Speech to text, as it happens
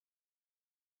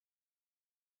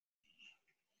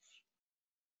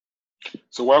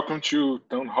So, welcome to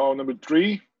Town Hall number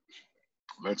 3.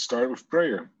 Let's start with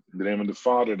prayer. In the name of the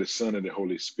Father, the Son, and the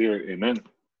Holy Spirit. Amen.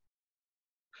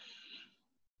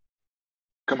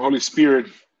 Come, Holy Spirit,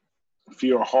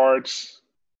 fill our hearts,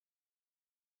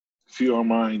 fill our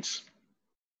minds.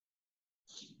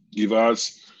 Give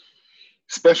us,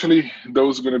 especially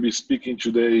those who are going to be speaking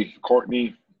today,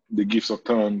 Courtney, the gifts of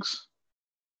tongues,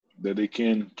 that they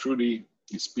can truly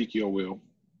speak your will.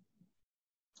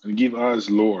 And give us,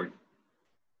 Lord,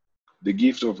 the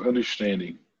gift of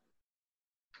understanding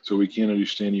so we can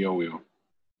understand your will.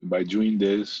 And by doing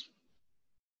this,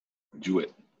 do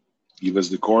it. Give us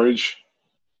the courage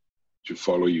to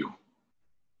follow you.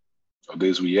 Of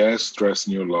this we ask, trust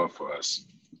in your love for us.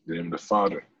 In the name of the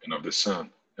Father, and of the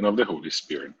Son, and of the Holy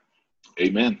Spirit.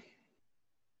 Amen.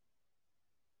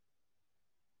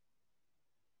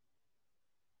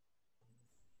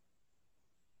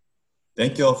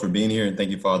 Thank you all for being here, and thank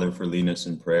you, Father, for leading us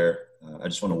in prayer. I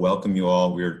just want to welcome you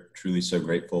all. We're truly so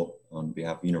grateful on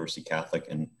behalf of University Catholic,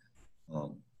 and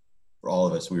for all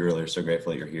of us, we really are so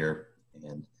grateful that you're here.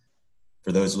 And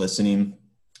for those listening,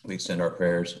 we extend our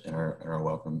prayers and our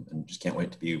welcome, and just can't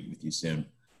wait to be with you soon.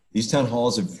 These town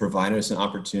halls have provided us an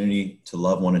opportunity to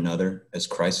love one another as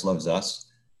Christ loves us,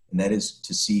 and that is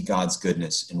to see God's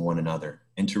goodness in one another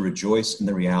and to rejoice in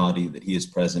the reality that he is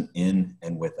present in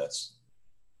and with us.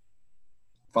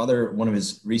 Father, one of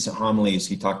his recent homilies,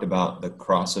 he talked about the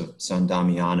cross of San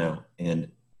Damiano,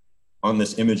 and on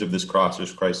this image of this cross,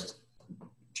 there's Christ,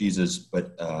 Jesus,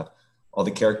 but all the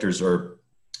characters are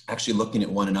actually looking at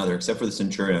one another, except for the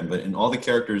centurion. But in all the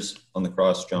characters on the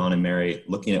cross, John and Mary,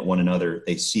 looking at one another,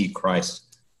 they see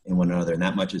Christ in one another, and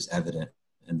that much is evident.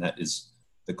 And that is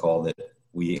the call that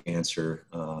we answer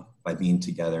by being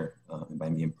together and by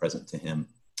being present to him.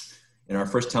 In our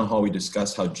first town hall, we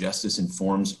discussed how justice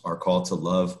informs our call to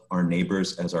love our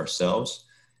neighbors as ourselves.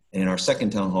 And in our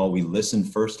second town hall, we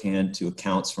listened firsthand to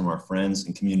accounts from our friends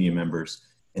and community members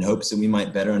in hopes that we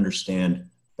might better understand,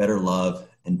 better love,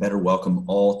 and better welcome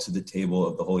all to the table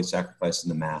of the Holy Sacrifice in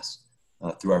the Mass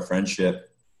through our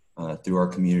friendship, through our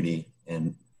community,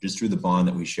 and just through the bond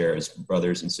that we share as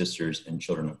brothers and sisters and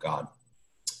children of God.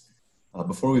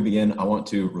 Before we begin, I want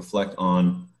to reflect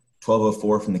on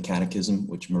 1204 from the Catechism,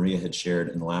 which Maria had shared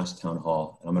in the last town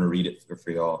hall. And I'm going to read it for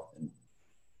y'all, and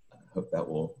I hope that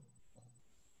will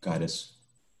guide us.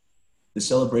 The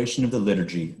celebration of the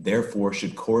liturgy, therefore,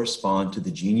 should correspond to the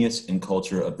genius and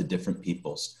culture of the different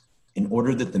peoples, in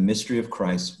order that the mystery of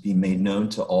Christ be made known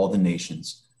to all the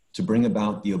nations, to bring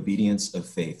about the obedience of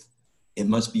faith. It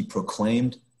must be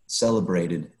proclaimed,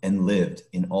 celebrated, and lived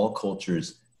in all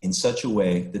cultures in such a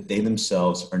way that they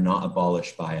themselves are not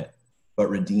abolished by it, but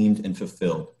redeemed and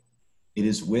fulfilled. It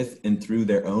is with and through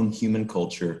their own human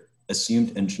culture,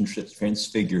 assumed and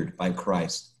transfigured by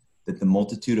Christ, that the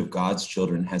multitude of God's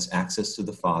children has access to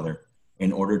the Father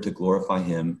in order to glorify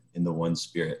him in the one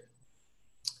Spirit.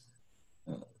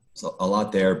 So a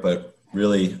lot there, but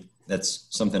really that's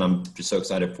something I'm just so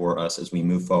excited for us as we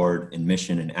move forward in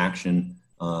mission and action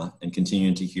and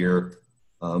continuing to hear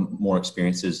more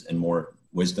experiences and more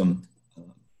wisdom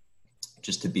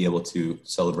just to be able to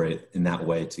celebrate in that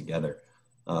way together.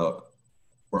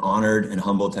 We're honored and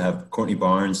humbled to have Courtney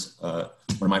Barnes, one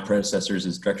of my predecessors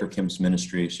as director of campus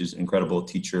ministry. She's an incredible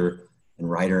teacher and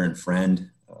writer and friend.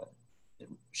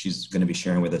 She's going to be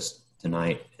sharing with us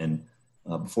tonight. And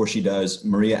before she does,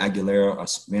 Maria Aguilera,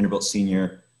 a Vanderbilt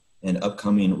senior and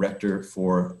upcoming rector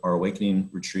for our Awakening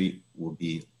Retreat, will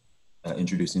be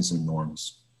introducing some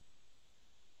norms.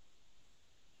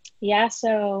 Yeah,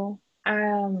 so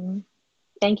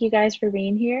thank you guys for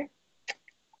being here.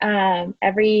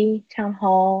 Every town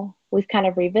hall, we've kind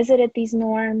of revisited these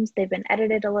norms. They've been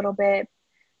edited a little bit.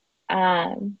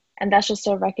 And that's just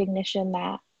a recognition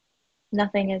that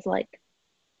nothing is like,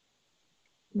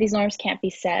 these norms can't be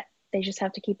set. They just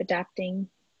have to keep adapting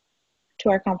to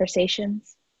our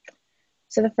conversations.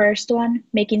 So the first one,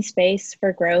 making space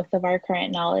for growth of our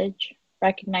current knowledge,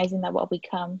 recognizing that what we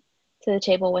come to the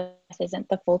table with isn't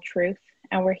the full truth,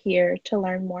 and we're here to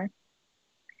learn more.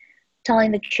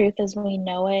 Telling the truth as we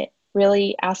know it,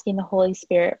 really asking the Holy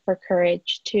Spirit for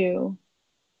courage to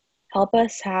help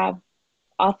us have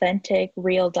authentic,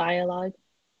 real dialogue.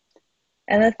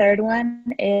 And the third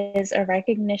one is a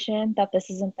recognition that this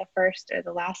isn't the first or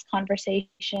the last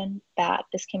conversation that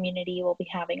this community will be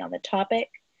having on the topic,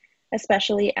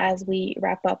 especially as we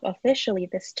wrap up officially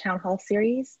this town hall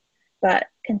series, but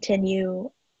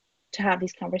continue to have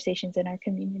these conversations in our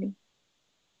community.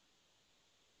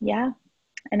 Yeah,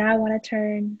 and now I want to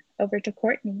turn over to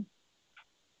Courtney.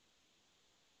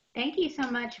 Thank you so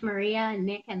much, Maria,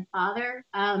 Nick, and Father.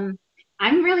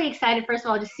 I'm really excited, first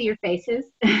of all, to see your faces.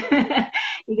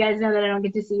 You guys know that I don't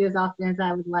get to see you as often as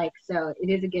I would like, so it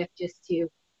is a gift just to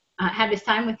have this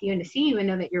time with you and to see you and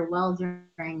know that you're well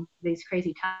during these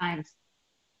crazy times.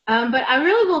 But I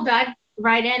really will dive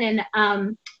right in, and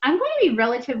I'm going to be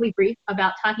relatively brief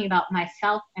about talking about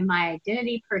myself and my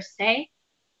identity per se,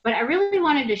 but I really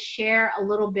wanted to share a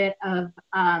little bit of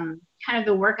kind of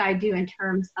the work I do in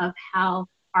terms of how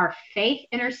our faith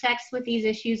intersects with these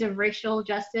issues of racial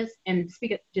justice, and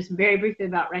speak just very briefly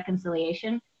about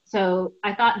reconciliation. So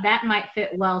I thought that might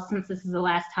fit well since this is the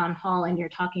last town hall and you're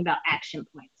talking about action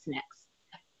points next.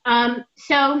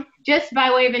 So just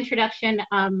by way of introduction,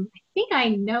 I think I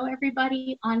know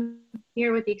everybody on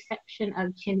here with the exception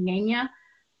of Chinyanya,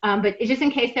 but just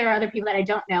in case there are other people that I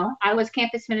don't know, I was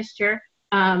campus minister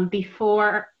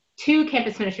before, 2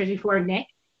 campus ministers before Nick.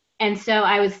 And so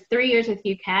I was 3 years with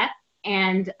UCAT.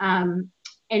 And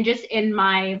just in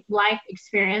my life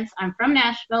experience, I'm from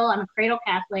Nashville, I'm a cradle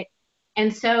Catholic,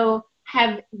 and so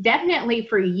have definitely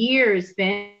for years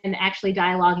been actually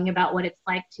dialoguing about what it's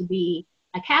like to be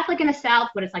a Catholic in the South,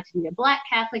 what it's like to be a Black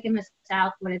Catholic in the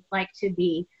South, what it's like to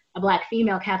be a Black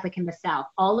female Catholic in the South.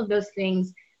 All of those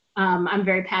things I'm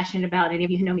very passionate about. Any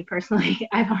of you who know me personally,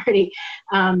 I've already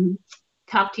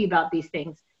talked to you about these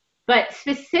things. But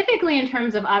specifically in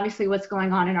terms of obviously what's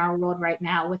going on in our world right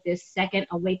now with this second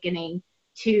awakening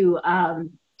to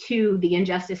the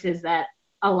injustices that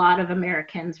a lot of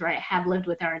Americans, right, have lived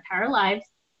with our entire lives,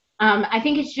 I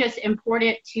think it's just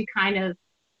important to kind of,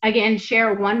 again,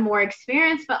 share one more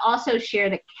experience, but also share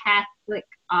the Catholic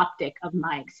optic of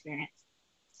my experience.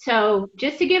 So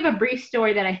just to give a brief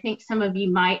story that I think some of you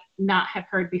might not have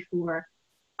heard before,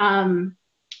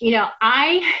 you know,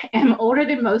 I am older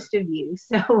than most of you.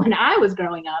 So when I was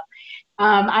growing up,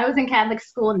 I was in Catholic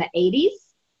school in the 80s.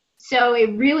 So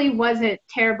it really wasn't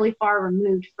terribly far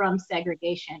removed from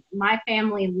segregation. My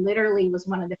family literally was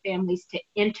one of the families to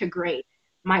integrate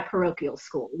my parochial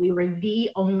school. We were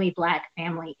the only Black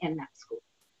family in that school.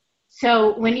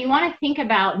 So when you want to think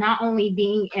about not only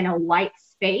being in a white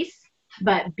space,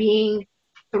 but being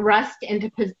thrust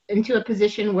into a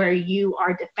position where you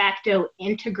are de facto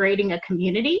integrating a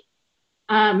community,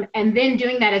 and then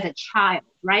doing that as a child,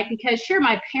 right? Because sure,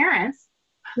 my parents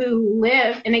who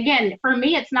live, and again, for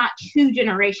me, it's not 2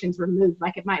 generations removed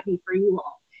like it might be for you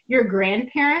all. Your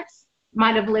grandparents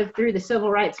might have lived through the civil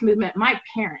rights movement. My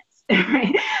parents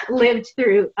right, lived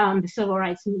through the civil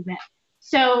rights movement.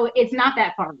 So it's not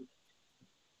that far removed.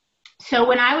 So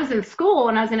when I was in school,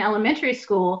 when I was in elementary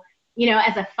school, you know,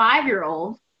 as a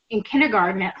 5-year-old in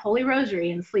kindergarten at Holy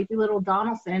Rosary in sleepy little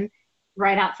Donaldson,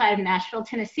 right outside of Nashville,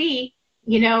 Tennessee,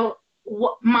 you know,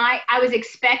 I was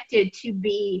expected to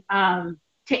be,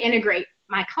 to integrate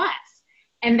my class.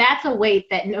 And that's a weight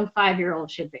that no 5-year-old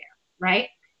should bear, right?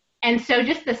 And so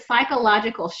just the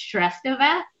psychological stress of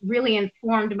that really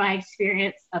informed my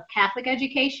experience of Catholic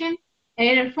education, and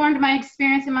it informed my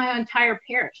experience in my entire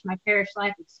parish, my parish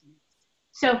life experience.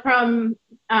 So from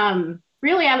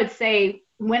really, I would say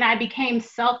when I became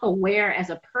self-aware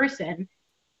as a person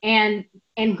and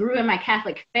grew in my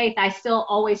Catholic faith, I still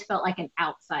always felt like an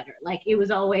outsider. Like it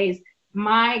was always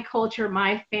my culture,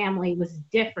 my family was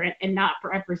different and not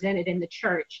represented in the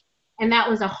church. And that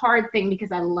was a hard thing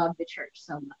because I loved the church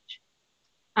so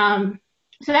much.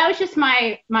 So that was just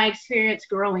my experience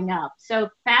growing up. So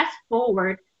fast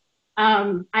forward,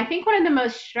 I think one of the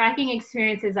most striking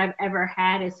experiences I've ever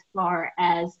had as far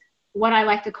as what I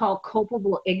like to call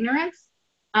culpable ignorance.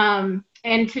 And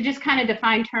to just kind of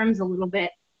define terms a little bit,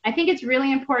 I think it's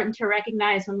really important to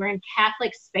recognize when we're in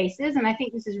Catholic spaces, and I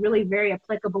think this is really very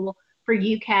applicable for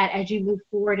UCAT as you move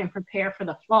forward and prepare for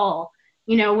the fall.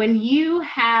 You know, when you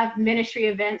have ministry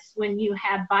events, when you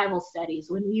have Bible studies,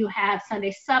 when you have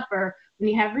Sunday supper, when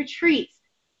you have retreats,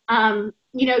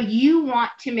 you know, you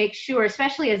want to make sure,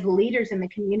 especially as leaders in the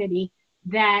community,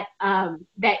 that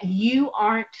that you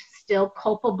aren't still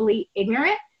culpably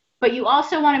ignorant, but you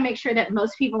also want to make sure that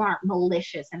most people aren't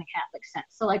malicious in a Catholic sense.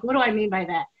 So like, what do I mean by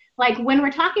that? Like when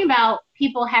we're talking about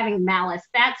people having malice,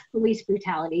 that's police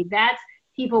brutality. That's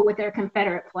people with their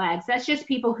Confederate flags. That's just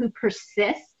people who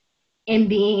persist in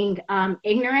being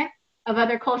ignorant of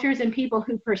other cultures and people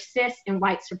who persist in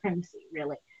white supremacy,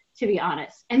 really, to be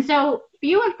honest. And so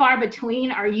few and far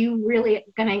between are you really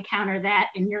going to encounter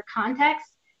that in your context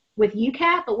with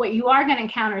UCAT, but what you are going to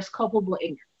encounter is culpable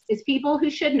ignorance. It's people who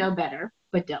should know better,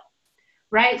 but don't,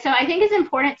 right? So I think it's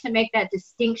important to make that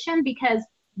distinction because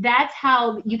that's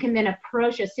how you can then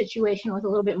approach a situation with a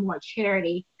little bit more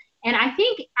charity. And I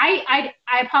think, I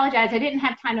apologize, I didn't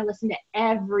have time to listen to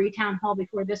every town hall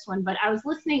before this one, but I was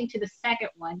listening to the second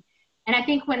one. And I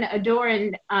think when Adore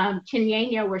and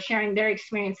Chinyenya were sharing their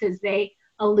experiences, they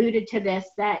alluded to this,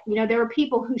 that, you know, there are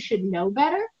people who should know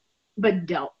better, but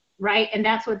don't, right? And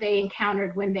that's what they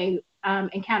encountered when they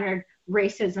encountered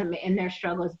racism in their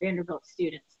struggle as Vanderbilt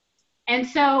students. And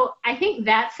so I think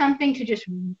that's something to just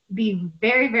be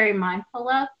very, very mindful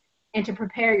of, and to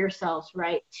prepare yourselves,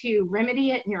 right, to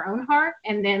remedy it in your own heart,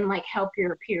 and then like help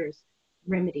your peers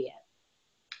remedy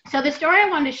it. So the story I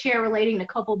wanted to share relating to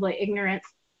culpable ignorance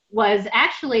was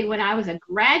actually when I was a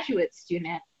graduate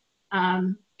student,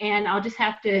 and I'll just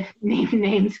have to name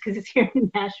names because it's here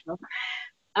in Nashville.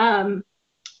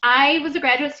 I was a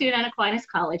graduate student at Aquinas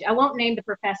College. I won't name the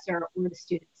professor or the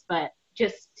students, but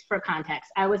just for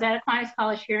context, I was at Aquinas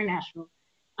College here in Nashville,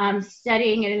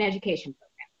 studying in an education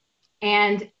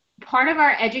program. And part of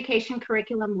our education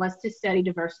curriculum was to study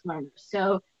diverse learners.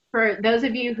 So for those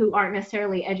of you who aren't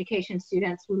necessarily education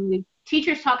students, when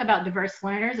teachers talk about diverse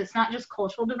learners, it's not just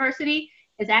cultural diversity,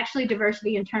 it's actually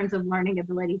diversity in terms of learning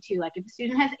ability too. Like if a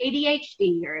student has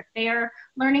ADHD, or if they are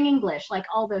learning English, like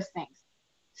all those things.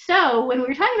 So when we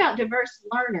were talking about diverse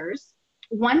learners,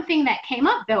 one thing that came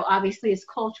up though, obviously, is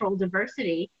cultural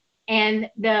diversity. And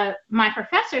my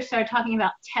professor started talking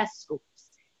about test scores,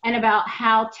 and about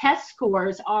how test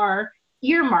scores are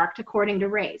earmarked according to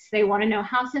race. They want to know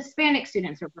how Hispanic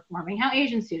students are performing, how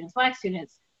Asian students, Black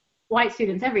students, white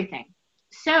students, everything.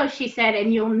 So she said,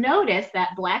 and you'll notice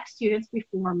that Black students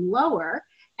perform lower,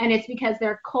 and it's because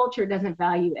their culture doesn't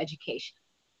value education.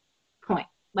 Point.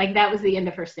 Like that was the end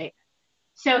of her statement.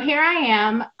 So here I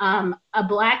am, a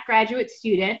Black graduate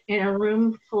student in a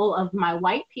room full of my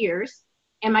white peers,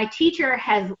 and my teacher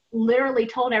has literally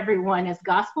told everyone as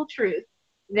gospel truth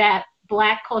that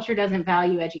Black culture doesn't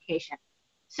value education.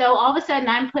 So all of a sudden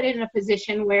I'm put in a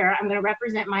position where I'm going to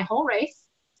represent my whole race.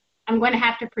 I'm going to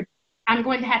have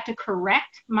to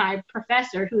correct my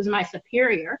professor, who's my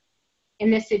superior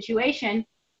in this situation.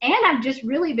 And I've just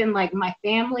really been like, my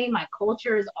family, my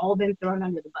culture has all been thrown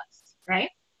under the bus, right?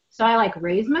 So I like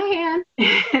raise my hand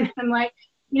and I'm like,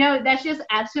 you know, that's just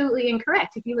absolutely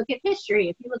incorrect. If you look at history,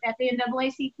 if you look at the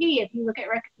NAACP, if you look at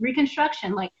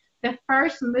Reconstruction, like the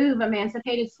first move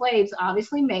emancipated slaves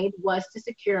obviously made was to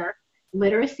secure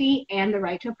literacy and the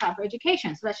right to a proper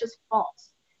education. So that's just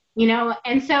false, you know?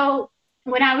 And so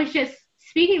when I was just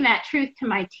speaking that truth to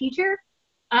my teacher,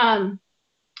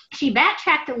 she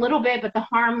backtracked a little bit, but the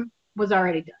harm was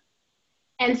already done.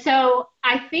 And so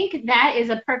I think that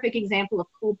is a perfect example of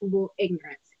culpable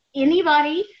ignorance.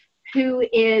 Anybody who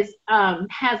is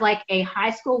has like a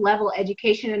high school level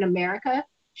education in America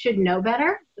should know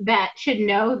better, that should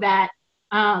know that,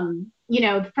 you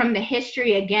know, from the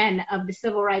history, again, of the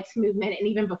civil rights movement, and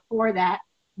even before that,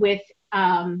 with,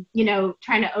 you know,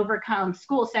 trying to overcome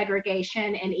school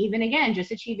segregation, and even, again,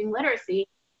 just achieving literacy,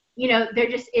 you know, there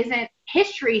just isn't,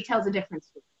 history tells a different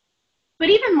story. But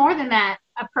even more than that,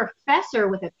 a professor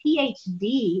with a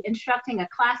PhD instructing a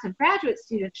class of graduate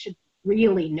students should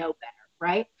really know better,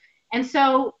 right? And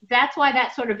so that's why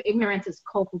that sort of ignorance is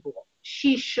culpable.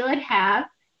 She should have,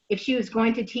 if she was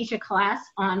going to teach a class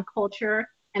on culture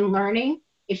and learning,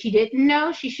 if she didn't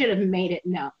know, she should have made it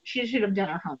known. She should have done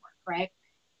her homework, right?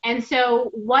 And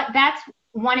so that's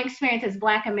one experience as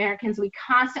Black Americans we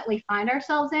constantly find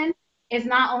ourselves in, is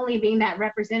not only being that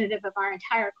representative of our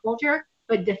entire culture,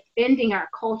 but defending our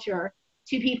culture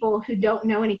to people who don't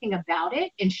know anything about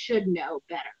it and should know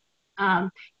better.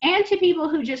 And to people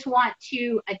who just want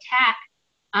to attack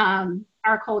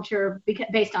our culture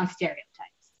based on stereotypes.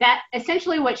 That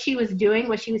essentially what she was doing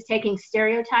was she was taking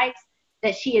stereotypes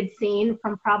that she had seen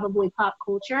from probably pop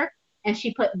culture, and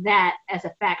she put that as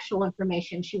a factual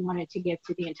information she wanted to give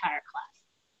to the entire class.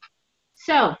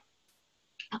 So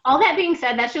all that being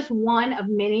said, that's just one of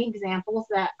many examples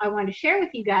that I wanted to share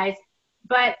with you guys.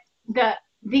 But the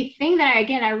thing that,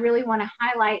 I really want to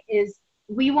highlight is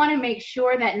we want to make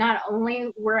sure that not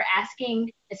only we're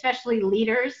asking, especially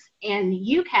leaders in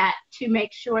UCAT, to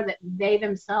make sure that they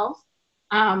themselves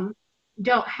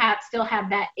still have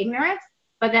that ignorance,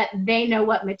 but that they know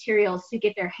what materials to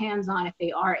get their hands on if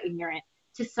they are ignorant,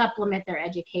 to supplement their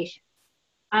education.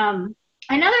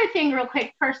 Another thing real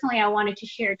quick, personally, I wanted to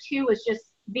share too, was just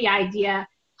the idea,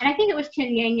 and I think it was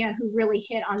Chinyenya who really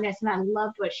hit on this, and I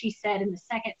loved what she said in the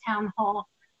second town hall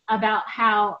about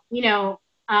how, you know,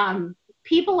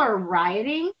 people are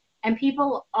rioting and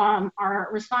people are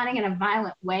responding in a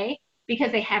violent way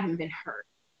because they haven't been heard.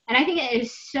 And I think it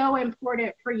is so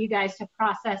important for you guys to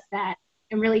process that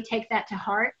and really take that to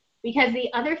heart, because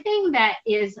the other thing that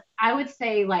is, I would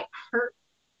say, like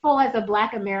hurtful as a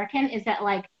Black American is that,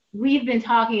 like, we've been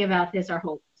talking about this our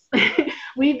whole lives.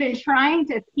 We've been trying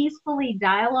to peacefully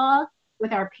dialogue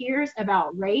with our peers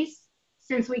about race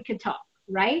since we could talk,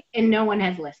 right? And no one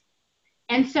has listened.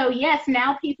 And so, yes,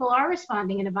 now people are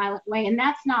responding in a violent way, and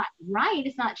that's not right.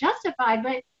 It's not justified,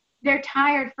 but they're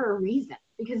tired for a reason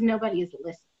because nobody is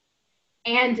listening.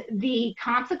 And the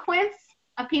consequence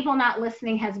of people not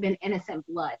listening has been innocent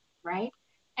blood, right?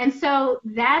 And so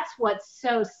that's what's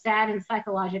so sad and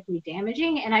psychologically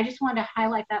damaging. And I just wanted to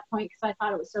highlight that point because I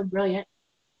thought it was so brilliant.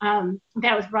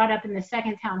 That was brought up in the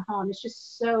second town hall, and it's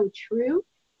just so true.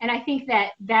 And I think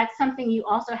that that's something you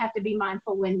also have to be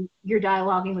mindful when you're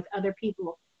dialoguing with other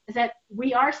people, is that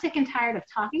we are sick and tired of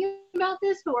talking about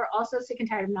this, but we're also sick and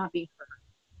tired of not being heard.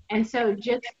 And so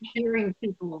just hearing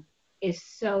people is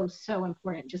so, so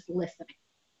important, just listening.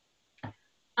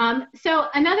 So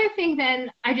another thing then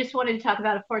I just wanted to talk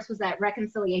about, of course, was that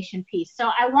reconciliation piece.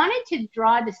 So I wanted to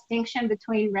draw a distinction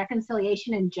between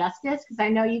reconciliation and justice, because I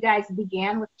know you guys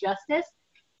began with justice.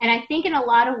 And I think in a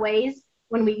lot of ways,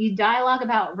 when you dialogue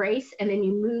about race and then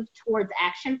you move towards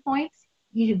action points,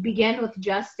 you begin with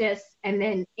justice and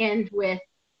then end with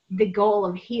the goal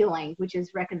of healing, which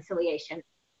is reconciliation.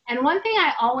 And one thing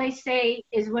I always say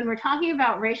is when we're talking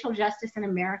about racial justice in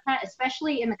America,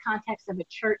 especially in the context of a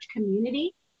church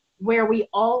community, where we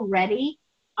already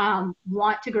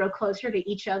want to grow closer to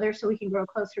each other so we can grow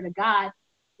closer to God,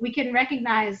 we can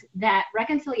recognize that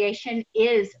reconciliation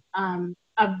is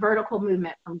a vertical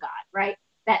movement from God, right?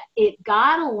 That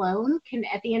God alone can,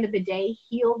 at the end of the day,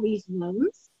 heal these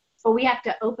wounds, but we have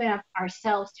to open up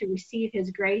ourselves to receive his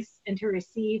grace and to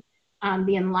receive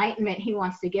the enlightenment he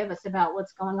wants to give us about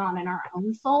what's going on in our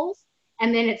own souls.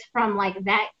 And then it's from like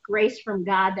that grace from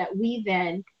God that we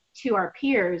then, to our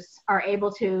peers, are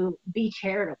able to be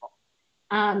charitable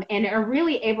and are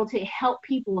really able to help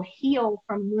people heal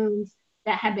from wounds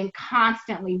that have been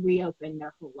constantly reopened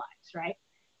their whole lives, right?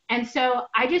 And so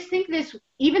I just think this,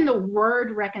 even the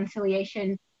word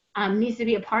reconciliation needs to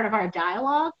be a part of our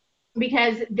dialogue,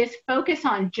 because this focus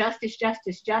on justice,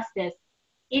 justice, justice,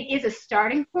 it is a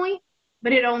starting point,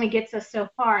 but it only gets us so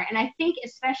far. And I think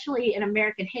especially in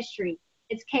American history,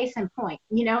 it's case in point.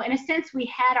 You know, in a sense, we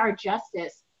had our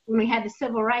justice when we had the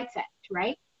Civil Rights Act,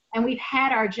 right? And we've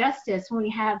had our justice when we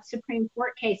have Supreme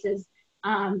Court cases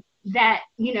that,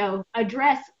 you know,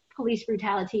 address police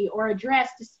brutality or address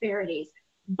disparities.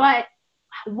 But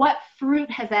what fruit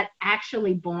has that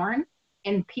actually borne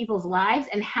in people's lives,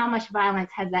 and how much violence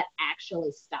has that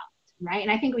actually stopped, right?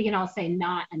 And I think we can all say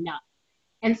not enough.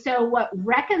 And so what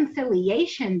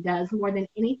reconciliation does more than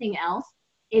anything else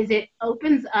is it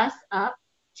opens us up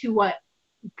to what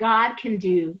God can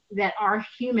do that our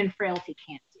human frailty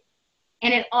can't do.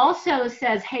 And it also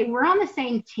says, hey, we're on the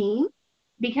same team,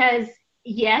 because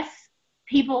yes,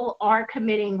 people are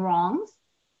committing wrongs,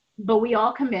 but we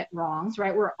all commit wrongs,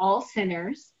 right? We're all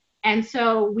sinners. And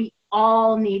so we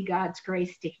all need God's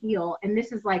grace to heal. And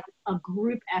this is like a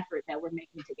group effort that we're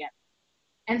making together.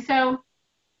 And so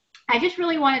I just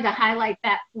really wanted to highlight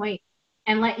that point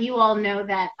and let you all know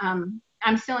that I'm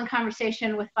still in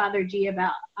conversation with Father G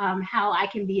about how I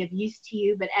can be of use to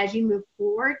you. But as you move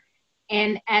forward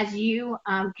and as you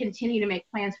continue to make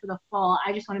plans for the fall,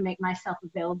 I just want to make myself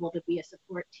available to be a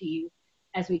support to you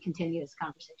as we continue this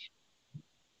conversation.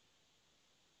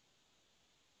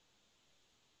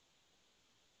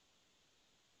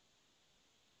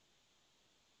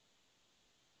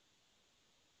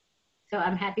 So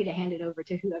I'm happy to hand it over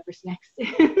to whoever's next.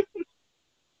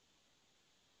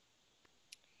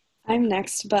 I'm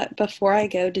next, but before I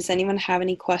go, does anyone have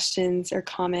any questions or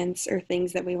comments or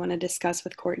things that we want to discuss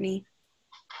with Courtney?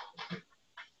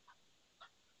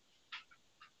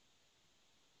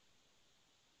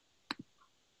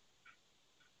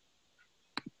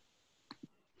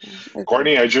 Okay.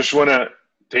 Courtney, I just want to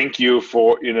thank you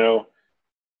for,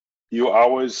 you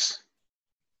always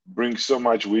bring so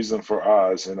much wisdom for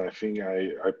us, and I think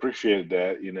I appreciate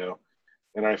that,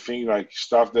 and I think like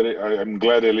stuff that I'm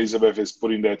glad Elizabeth is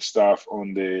putting that stuff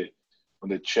on the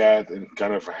chat and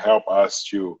kind of help us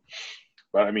to,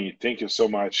 but I mean, thank you so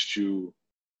much to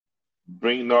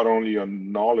bring not only your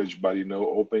knowledge, but,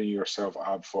 open yourself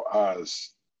up for us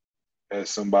as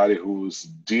somebody who's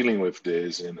dealing with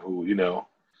this and who,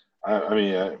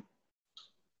 I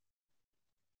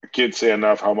can't say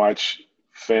enough how much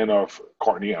fan of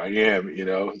Courtney I am,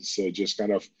 so just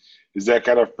kind of is that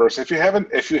kind of person.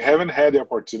 If you haven't had the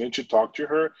opportunity to talk to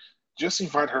her, just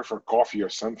invite her for coffee or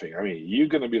something. I mean, you're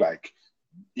gonna be like,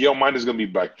 your mind is gonna be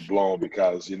like blown,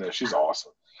 because she's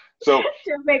awesome. So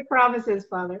don't make promises,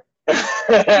 Father.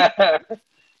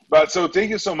 But so thank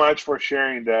you so much for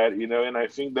sharing that, and I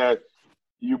think that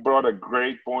you brought a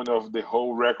great point of the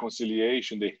whole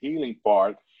reconciliation, the healing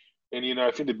part. And, I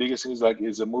think the biggest thing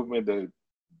is a movement that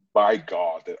by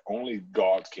God, that only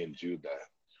God can do that.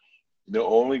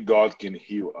 only God can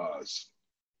heal us.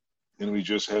 And we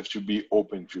just have to be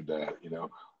open to that,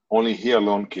 Only He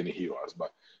alone can heal us.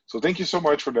 But so thank you so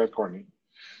much for that, Courtney.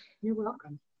 You're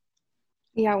welcome.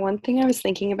 Yeah, one thing I was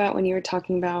thinking about when you were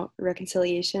talking about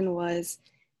reconciliation was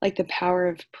like the power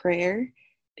of prayer,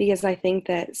 because I think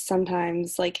that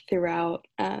sometimes like throughout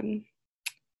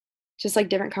just like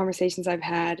different conversations I've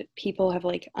had, people have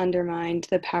like undermined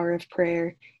the power of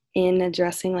prayer in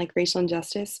addressing like racial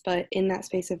injustice. But in that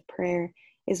space of prayer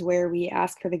is where we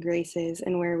ask for the graces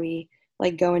and where we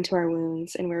like go into our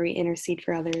wounds and where we intercede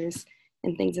for others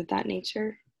and things of that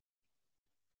nature.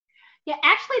 Yeah,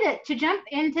 actually, to jump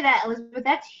into that, Elizabeth,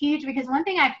 that's huge, because one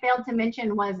thing I failed to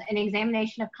mention was an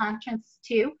examination of conscience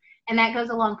too, and that goes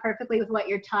along perfectly with what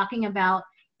you're talking about,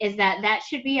 is that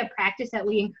should be a practice that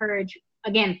we encourage,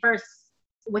 again, first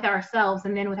with ourselves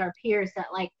and then with our peers, that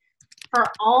like for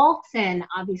all sin,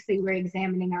 obviously we're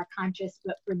examining our conscience,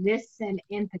 but for this sin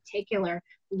in particular,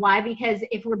 why? Because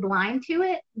if we're blind to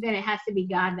it, then it has to be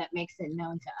God that makes it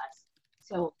known to us.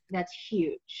 So that's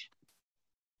huge.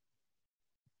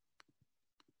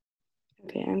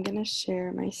 Okay, I'm going to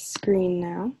share my screen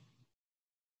now.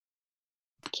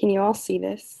 Can you all see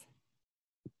this?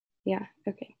 Yeah,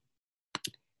 okay.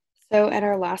 So at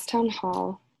our last town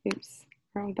hall, oops,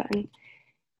 wrong button.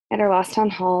 At our last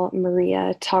town hall,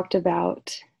 Maria talked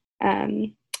about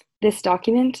this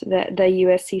document that the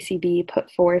USCCB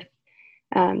put forth,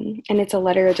 and it's a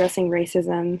letter addressing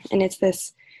racism, and it's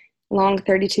this long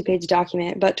 32-page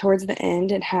document, but towards the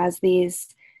end, it has these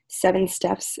 7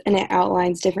 steps, and it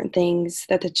outlines different things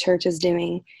that the church is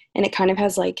doing, and it kind of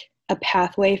has like a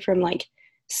pathway from like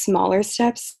smaller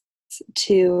steps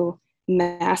to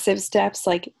massive steps,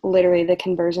 like literally the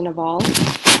conversion of all.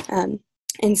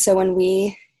 And so when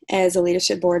we as a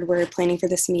leadership board were planning for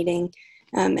this meeting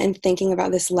and thinking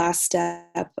about this last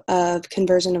step of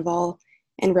conversion of all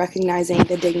and recognizing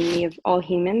the dignity of all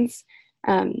humans,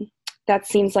 that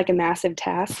seems like a massive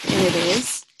task, and it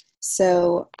is.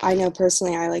 So I know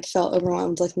personally I like felt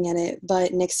overwhelmed looking at it,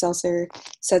 but Nick Seltzer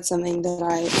said something that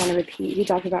I want to repeat. He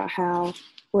talked about how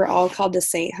we're all called to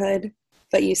sainthood,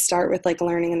 but you start with like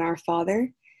learning in our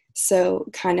Father. So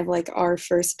kind of like our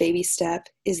first baby step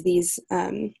is these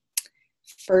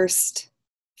first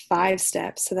 5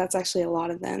 steps. So that's actually a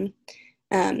lot of them.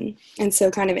 And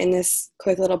so kind of in this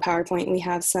quick little PowerPoint, we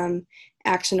have some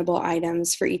actionable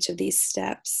items for each of these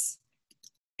steps.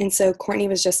 And so Courtney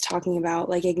was just talking about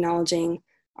like acknowledging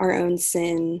our own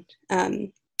sin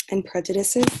and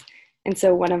prejudices. And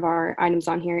so one of our items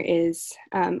on here is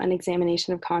an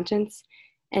examination of conscience.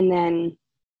 And then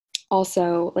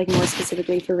also like more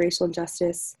specifically for racial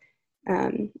justice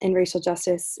and racial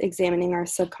justice, examining our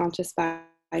subconscious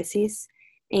biases.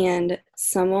 And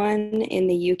someone in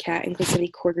the UCAT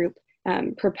Inclusivity Core Group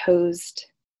proposed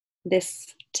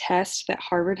this test that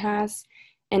Harvard has,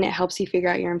 and it helps you figure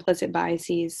out your implicit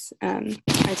biases.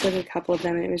 I took a couple of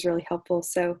them and it was really helpful.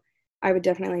 So I would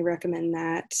definitely recommend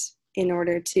that in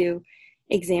order to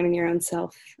examine your own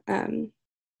self. And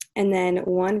then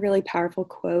one really powerful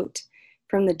quote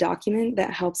from the document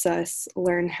that helps us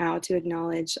learn how to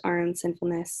acknowledge our own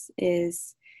sinfulness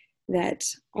is that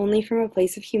only from a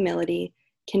place of humility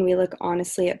can we look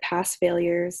honestly at past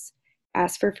failures,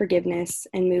 ask for forgiveness,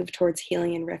 and move towards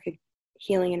healing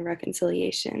and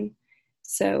reconciliation.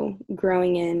 So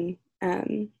growing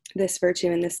in this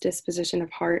virtue and this disposition of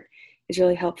heart is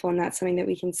really helpful, and that's something that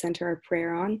we can center our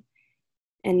prayer on.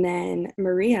 And then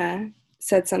Maria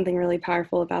said something really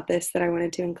powerful about this that I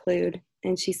wanted to include,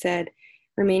 and she said,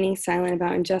 remaining silent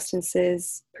about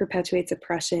injustices perpetuates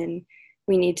oppression.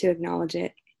 We need to acknowledge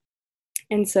it.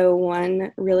 And so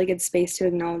one really good space to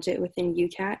acknowledge it within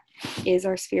UCAT is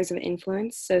our spheres of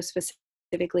influence, so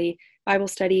specifically Bible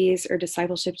studies or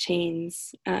discipleship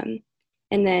chains.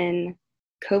 And then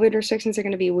COVID restrictions are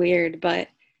going to be weird, but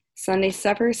Sunday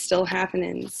supper is still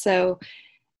happening. So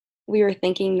we were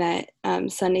thinking that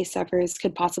Sunday suppers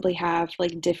could possibly have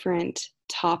like different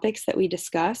topics that we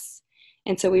discuss.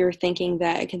 And so we were thinking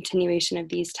that a continuation of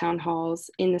these town halls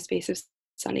in the space of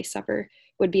Sunday supper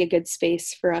would be a good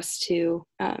space for us to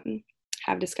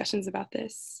have discussions about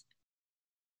this.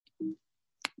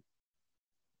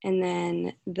 And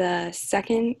then the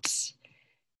second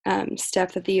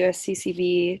step that the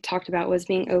USCCB talked about was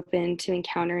being open to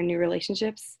encounter new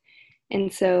relationships.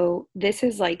 And so this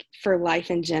is like for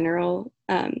life in general.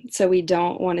 So we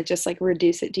don't want to just like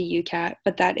reduce it to UCAT,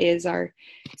 but that is our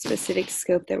specific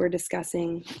scope that we're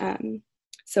discussing.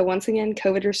 So once again,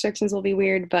 COVID restrictions will be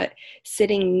weird, but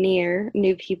sitting near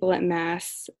new people at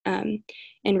Mass and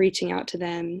reaching out to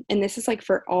them. And this is like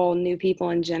for all new people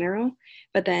in general,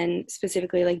 but then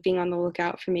specifically like being on the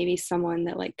lookout for maybe someone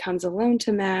that like comes alone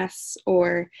to Mass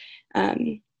or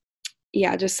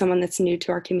just someone that's new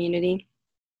to our community.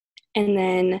 And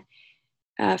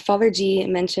then Father G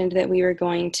mentioned that we were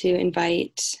going to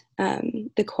invite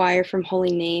the choir from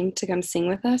Holy Name to come sing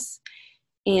with us.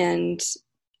 And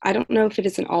I don't know if it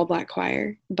is an all-Black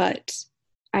choir, but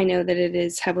I know that it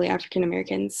is heavily African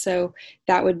American. So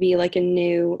that would be like a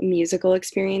new musical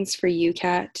experience for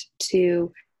UCAT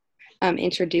to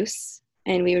introduce.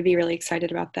 And we would be really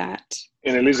excited about that.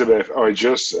 And Elizabeth, I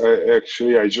just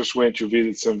went to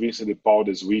visit St. Vincent de Paul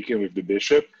this weekend with the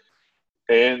bishop,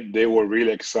 and they were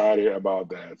really excited about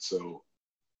that. So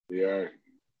they are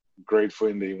grateful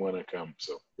and they want to come.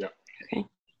 So, yeah. Okay,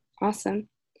 awesome.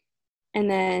 And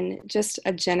then just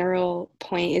a general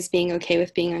point is being okay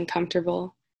with being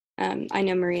uncomfortable. I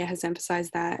know Maria has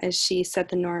emphasized that as she set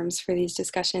the norms for these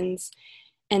discussions.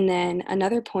 And then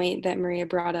another point that Maria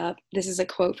brought up, this is a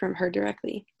quote from her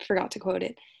directly, forgot to quote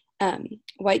it,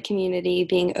 white community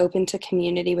being open to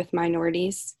community with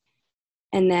minorities,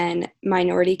 and then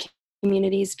minority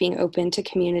communities being open to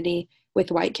community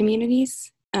with white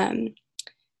communities.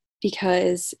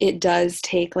 Because it does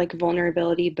take like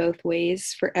vulnerability both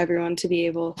ways for everyone to be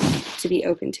able to be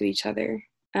open to each other.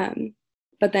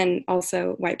 But then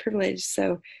also white privilege,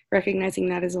 so recognizing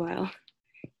that as well.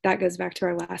 That goes back to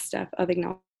our last step of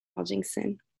acknowledging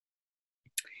sin.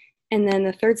 And then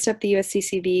the third step the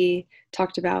USCCB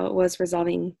talked about was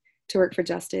resolving to work for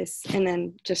justice and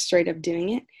then just straight up doing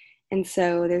it. And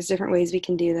so there's different ways we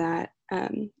can do that.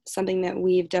 Something that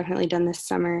we've definitely done this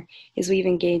summer is we've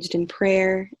engaged in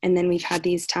prayer, and then we've had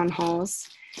these town halls.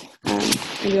 And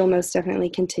we'll most definitely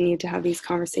continue to have these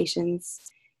conversations.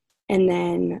 And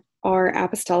then our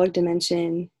apostolic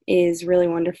dimension is really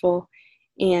wonderful,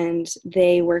 and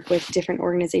they work with different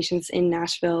organizations in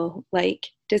Nashville, like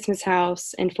Dismas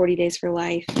House and 40 Days for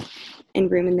Life and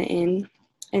Room in the Inn.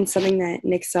 And something that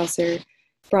Nick Seltzer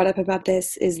brought up about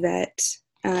this is that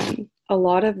a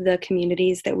lot of the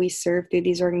communities that we serve through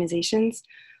these organizations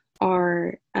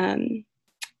are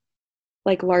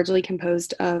like largely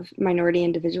composed of minority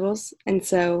individuals. And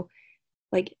so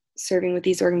like serving with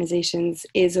these organizations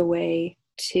is a way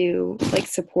to like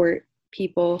support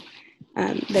people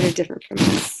that are different from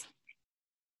us.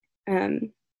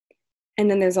 And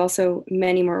then there's also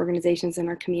many more organizations in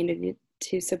our community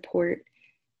to support.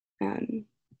 And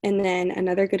then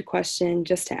another good question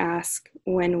just to ask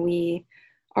when we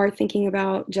are thinking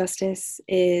about justice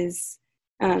is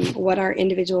what our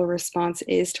individual response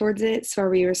is towards it. So are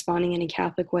we responding in a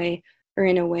Catholic way or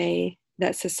in a way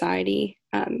that society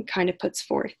kind of puts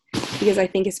forth? Because I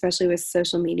think especially with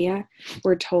social media,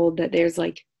 we're told that there's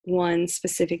like one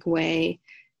specific way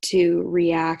to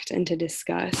react and to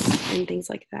discuss and things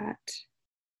like that.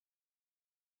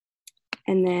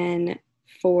 And then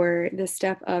for the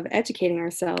step of educating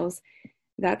ourselves,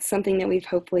 that's something that we've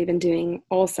hopefully been doing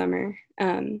all summer.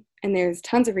 And there's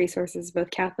tons of resources, both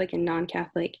Catholic and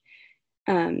non-Catholic.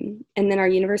 And then our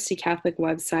University Catholic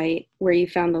website, where you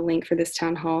found the link for this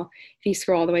town hall, if you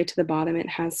scroll all the way to the bottom, it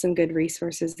has some good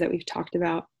resources that we've talked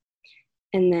about.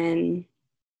 And then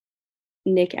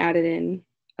Nick added in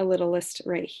a little list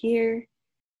right here.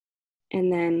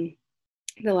 And then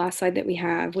the last slide that we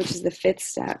have, which is the fifth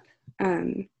step,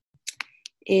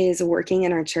 is working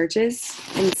in our churches.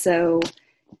 And so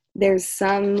there's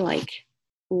some like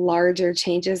larger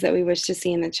changes that we wish to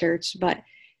see in the church, but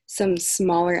some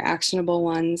smaller actionable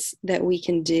ones that we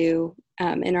can do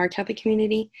in our Catholic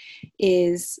community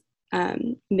is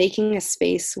making a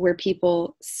space where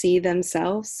people see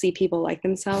people like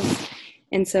themselves.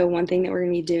 And so one thing that we're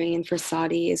going to be doing in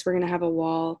Frassati is we're going to have a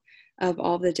wall of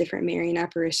all the different Marian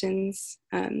apparitions,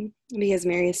 because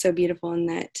Mary is so beautiful in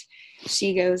that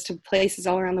she goes to places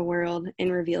all around the world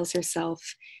and reveals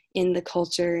herself in the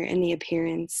culture and the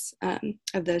appearance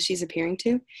of those she's appearing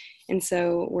to. And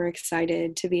so we're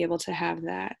excited to be able to have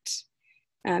that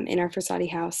in our Frassati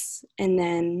house. And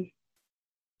then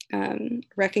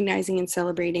recognizing and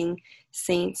celebrating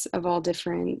saints of all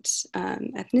different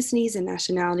ethnicities and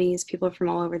nationalities, people from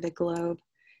all over the globe.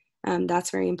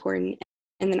 That's very important.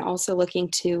 And then also looking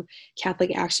to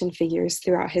Catholic action figures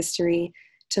throughout history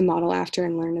to model after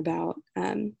and learn about.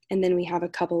 And then we have a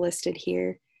couple listed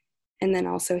here. And then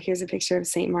also here's a picture of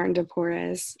St. Martin de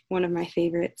Porres, one of my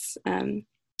favorites. On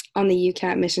the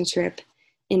UCAT mission trip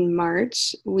in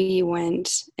March, we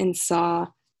went and saw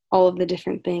all of the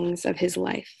different things of his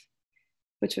life,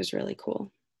 which was really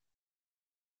cool.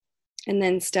 And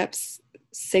then steps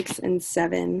 6 and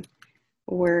 7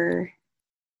 were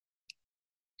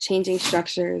changing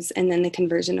structures and then the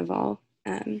conversion of all.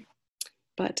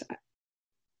 But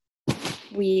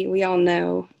we all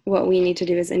know what we need to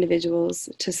do as individuals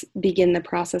to begin the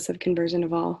process of conversion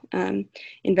of all,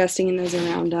 investing in those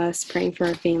around us, praying for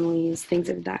our families, things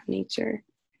of that nature.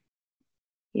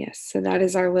 Yes, so that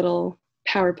is our little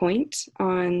PowerPoint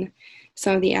on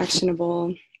some of the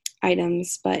actionable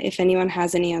items. But if anyone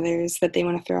has any others that they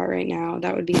want to throw out right now,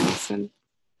 that would be awesome.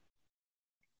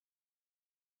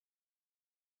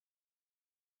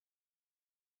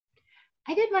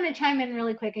 I did want to chime in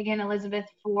really quick again, Elizabeth,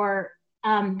 for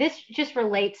this just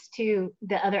relates to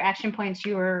the other action points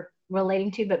you were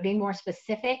relating to, but being more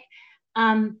specific.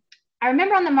 I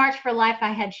remember on the March for Life,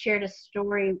 I had shared a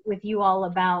story with you all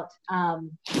about,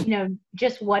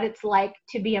 just what it's like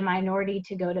to be a minority,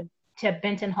 to go to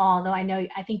Benton Hall, though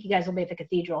I think you guys will be at the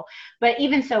cathedral, but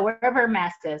even so, wherever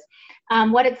Mass is,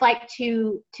 what it's like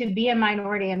to be a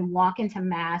minority and walk into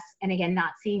Mass, and again,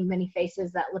 not seeing many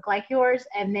faces that look like yours,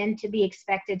 and then to be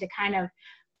expected to kind of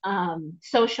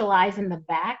socialize in the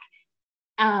back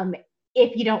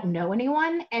if you don't know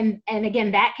anyone. And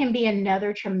again, that can be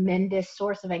another tremendous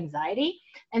source of anxiety.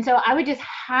 And so I would just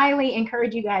highly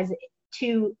encourage you guys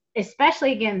to,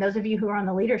 especially again, those of you who are on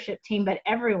the leadership team, but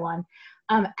everyone,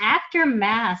 after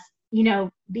Mass,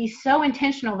 be so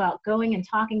intentional about going and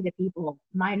talking to people,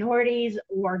 minorities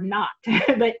or not,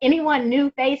 but anyone, new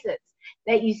faces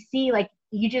that you see, like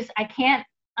I can't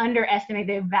underestimate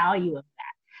the value of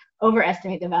that,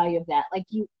 overestimate the value of that.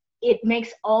 It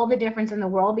makes all the difference in the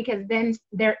world, because then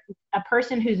a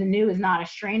person who's new is not a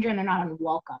stranger and they're not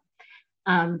unwelcome.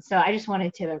 So I just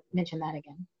wanted to mention that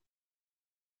again.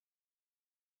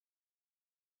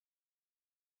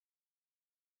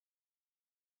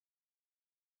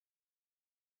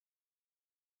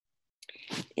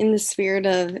 In the spirit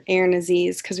of Aaron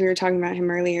Aziz, because we were talking about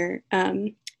him earlier,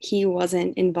 he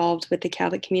wasn't involved with the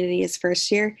Catholic community his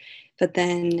first year, but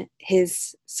then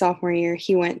his sophomore year,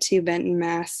 he went to Benton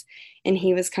Mass, and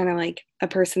he was kind of like a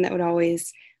person that would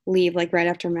always leave like right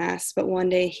after Mass. But one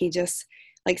day he just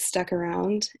like stuck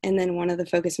around, and then one of the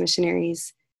Focus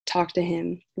missionaries talked to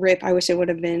him. Rip, I wish it would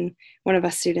have been one of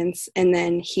us students. And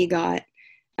then he got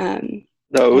no,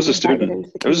 it was a student.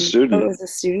 It was a student. Oh, it was a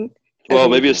student? Well,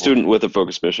 Okay. maybe a student with a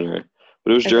Focus missionary,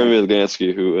 but it was Okay. Jeremy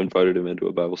Lugansky who invited him into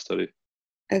a Bible study.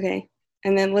 Okay.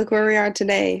 And then look where we are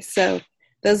today. So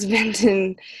those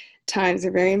Benton times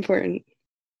are very important.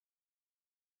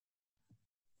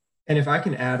 And if I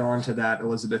can add on to that,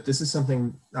 Elizabeth, this is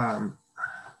something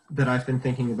that I've been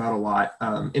thinking about a lot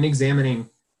in examining.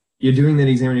 You're doing that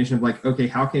examination of like, okay,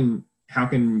 how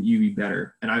can you be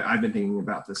better? And I've been thinking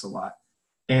about this a lot.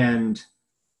 And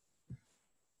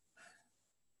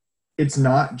it's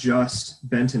not just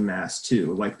Benton Mass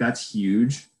too. Like that's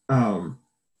huge.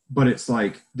 But it's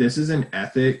like, this is an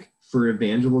ethic for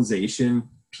evangelization,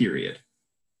 period.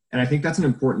 And I think that's an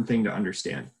important thing to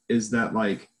understand, is that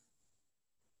like,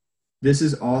 this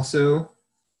is also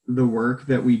the work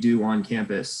that we do on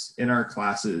campus, in our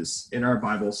classes, in our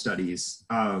Bible studies,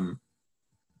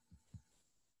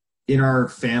 in our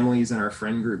families and our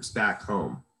friend groups back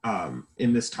home.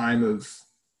 In this time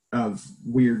of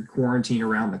weird quarantine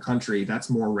around the country, that's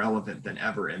more relevant than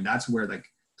ever. And that's where the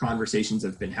conversations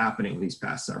have been happening these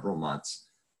past several months.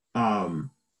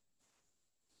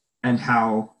 And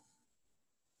how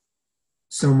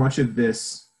so much of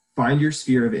this, find your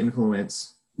sphere of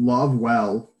influence, love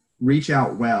well, reach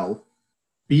out well,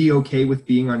 be okay with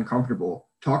being uncomfortable,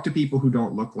 talk to people who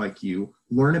don't look like you,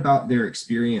 learn about their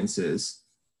experiences.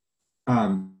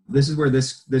 This is where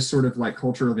this sort of like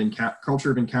culture of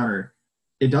encounter,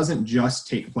 it doesn't just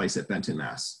take place at Benton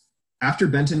Mass. After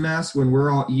Benton Mass, when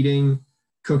we're all eating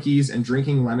cookies and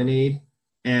drinking lemonade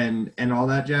and all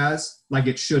that jazz, like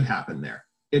it should happen there.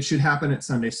 It should happen at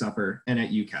Sunday supper and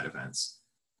at UCAT events.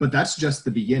 But that's just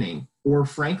the beginning, or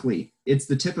frankly, it's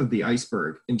the tip of the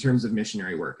iceberg in terms of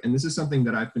missionary work. And this is something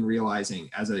that I've been realizing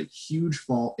as a huge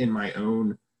fault in my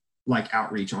own like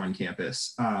outreach on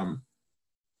campus.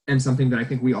 And something that I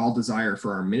think we all desire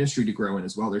for our ministry to grow in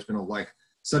as well. There's been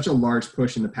such a large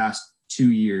push in the past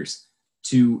 2 years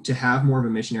to have more of a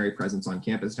missionary presence on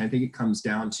campus. And I think it comes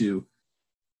down to,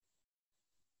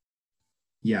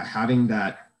 having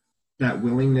that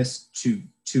willingness to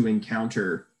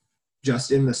encounter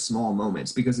just in the small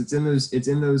moments, because it's in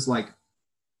the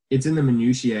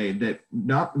minutiae that,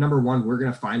 not number one, we're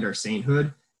going to find our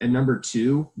sainthood, and number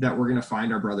two, that we're going to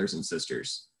find our brothers and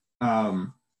sisters.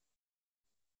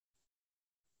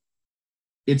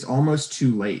 It's almost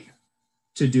too late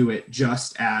to do it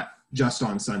just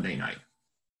on Sunday night.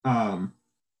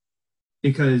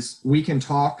 Because we can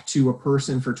talk to a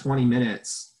person for 20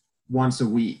 minutes once a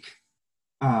week.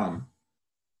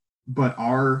 But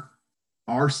our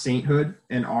sainthood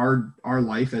and our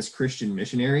life as Christian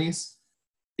missionaries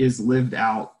is lived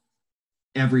out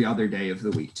every other day of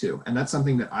the week too. And that's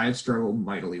something that I've struggled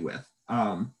mightily with.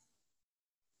 And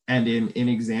in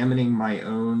examining my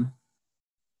own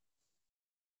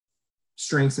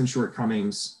strengths and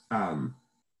shortcomings,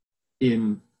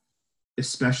 in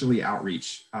especially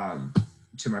outreach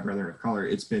to my brethren of color,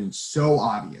 it's been so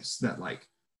obvious that like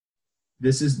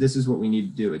this is what we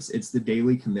need to do. It's the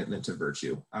daily commitment to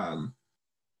virtue, and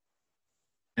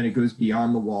it goes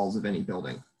beyond the walls of any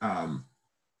building, and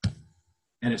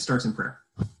it starts in prayer.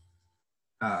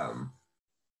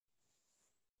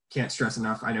 Can't stress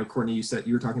enough. I know, Courtney, you said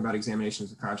you were talking about examinations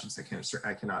of conscience.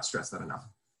 I cannot stress that enough.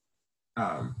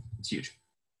 It's huge.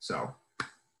 So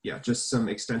yeah, just some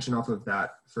extension off of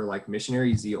that for like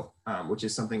missionary zeal, which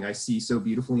is something I see so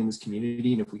beautifully in this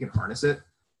community. And if we can harness it,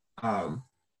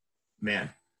 man,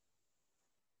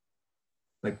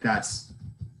 like that's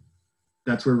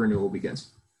where renewal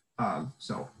begins.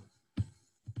 So.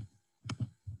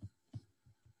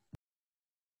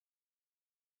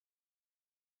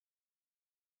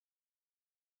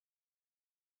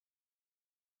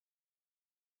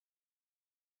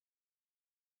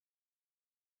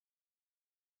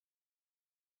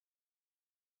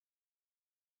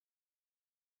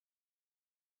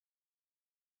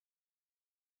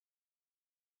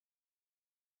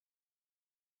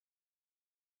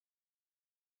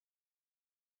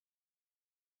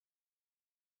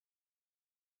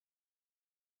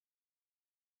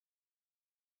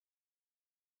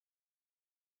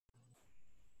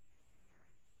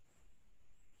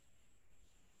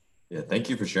 Yeah, thank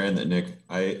you for sharing that, Nick.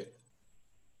 I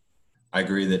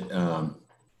agree that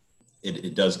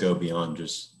it does go beyond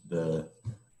just the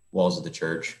walls of the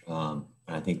church.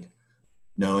 I think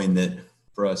knowing that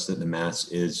for us that the Mass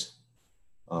is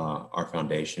our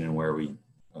foundation and where we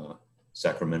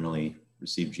sacramentally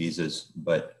receive Jesus,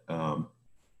 but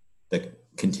the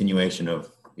continuation of,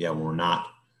 when we're not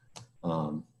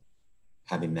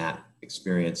having that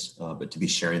experience, but to be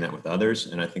sharing that with others.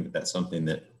 And I think that that's something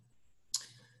that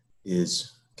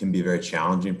can be very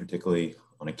challenging, particularly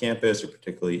on a campus or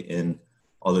particularly in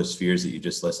all those spheres that you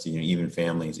just listed, even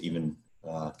families, even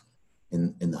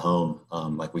in the home,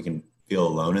 like we can feel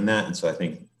alone in that. And so I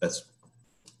think that's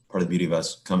part of the beauty of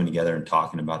us coming together and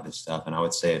talking about this stuff. And I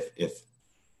would say if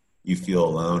you feel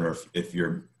alone, or if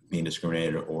you're being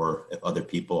discriminated, or if other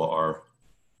people are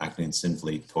acting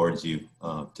sinfully towards you,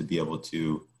 to be able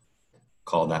to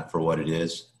call that for what it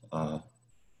is,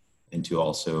 and to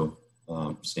also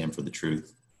stand for the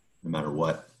truth, no matter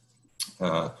what.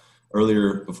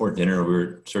 Earlier, before dinner, we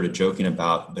were sort of joking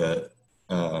about the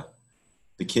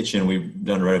kitchen. We've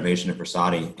done a renovation at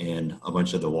Versati, and a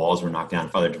bunch of the walls were knocked down.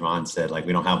 Father Javon said, like,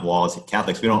 we don't have walls.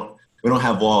 Catholics, we don't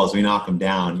have walls. We knock them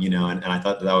down, and I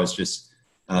thought that was just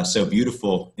so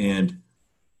beautiful. And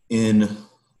in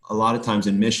a lot of times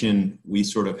in mission, we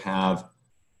sort of have,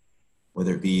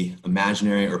 whether it be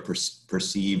imaginary or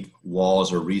perceived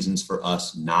walls or reasons for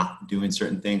us not doing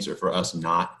certain things, or for us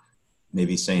not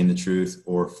maybe saying the truth,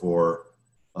 or for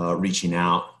reaching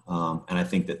out. And I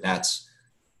think that that's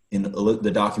in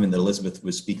the document that Elizabeth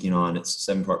was speaking on. It's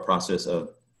a 7-part process of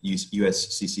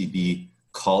USCCB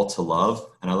call to love.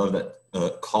 And I love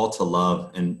that call to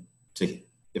love. And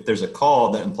if there's a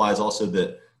call, that implies also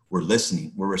that we're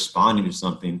listening, we're responding to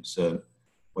something. So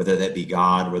whether that be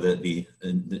God, whether it be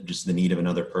just the need of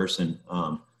another person,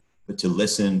 but to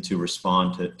listen, to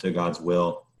respond to God's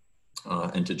will,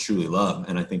 and to truly love.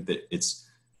 And I think that it's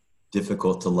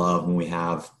difficult to love when we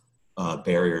have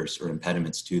barriers or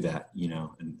impediments to that,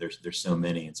 and there's so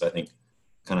many. And so I think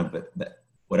kind of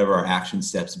whatever our action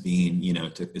steps being,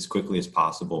 to as quickly as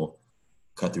possible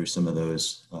cut through some of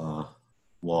those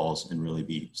walls and really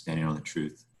be standing on the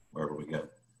truth wherever we go.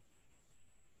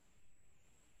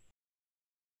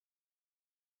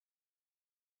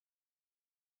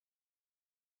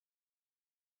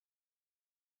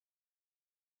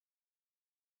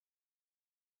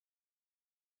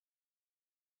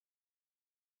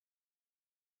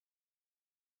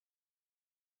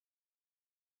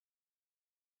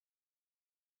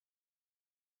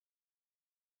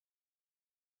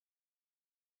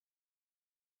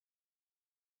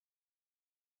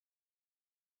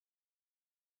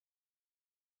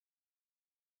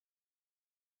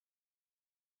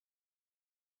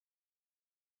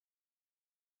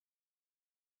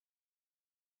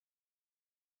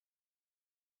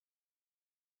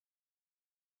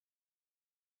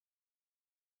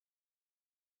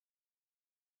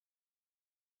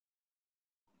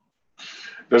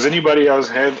 Does anybody else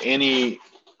have any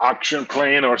action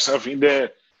plan or something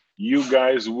that you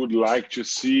guys would like to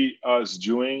see us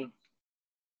doing.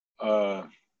 I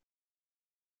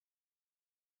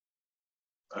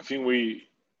think we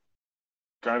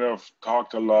kind of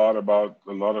talked a lot about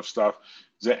a lot of stuff.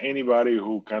 Is there anybody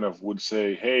who kind of would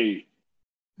say, hey,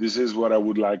 this is what I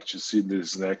would like to see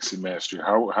this next semester?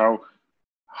 How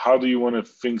do you want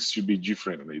things to be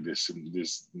differently this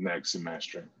next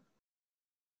semester?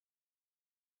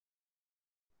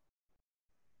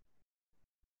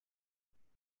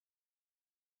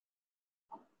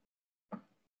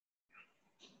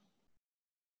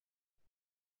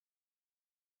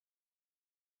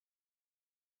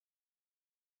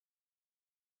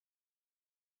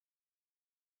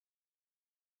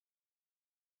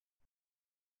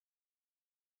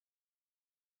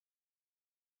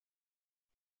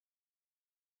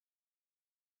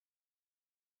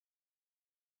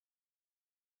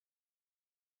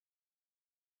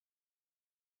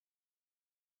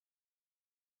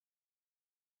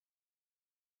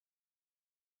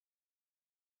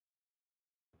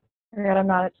 Forgot I'm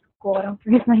not at school. I don't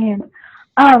raise my hand.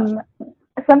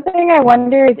 Something I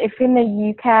wonder is if in the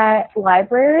UCAT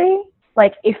library,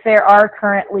 like if there are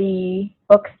currently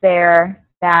books there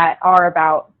that are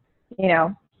about,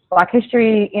 Black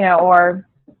history, or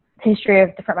history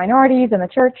of different minorities in the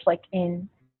church, like in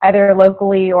either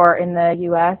locally or in the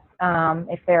U.S.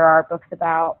 If there are books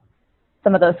about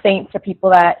some of those saints or people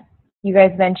that you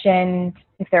guys mentioned,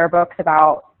 if there are books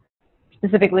about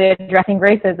specifically addressing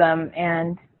racism,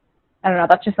 and I don't know,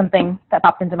 that's just something that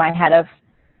popped into my head of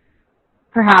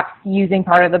perhaps using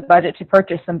part of the budget to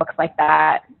purchase some books like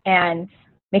that and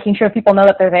making sure people know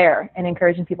that they're there and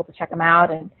encouraging people to check them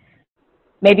out. And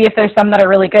maybe if there's some that are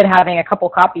really good, having a couple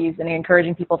copies and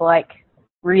encouraging people to like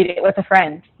read it with a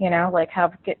friend,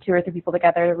 get 2 or 3 people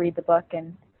together to read the book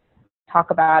and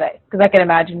talk about it. Because I can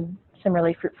imagine some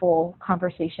really fruitful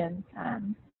conversations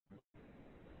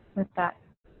with that.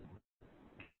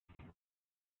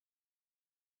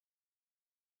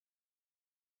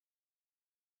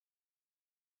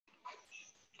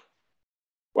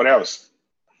 What else?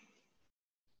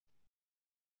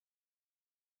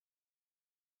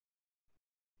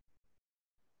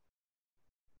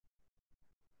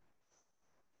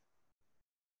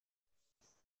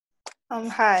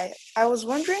 Hi. I was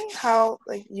wondering how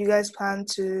you guys plan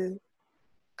to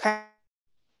kind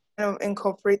of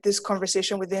incorporate this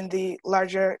conversation within the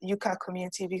larger UCAT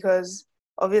community, because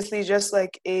obviously just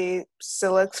like a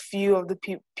select few of the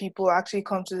people actually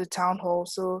come to the town hall.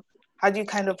 So how do you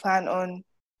kind of plan on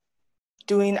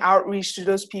doing outreach to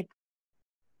those people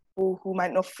who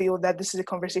might not feel that this is a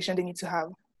conversation they need to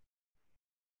have?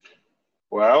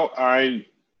 Well, I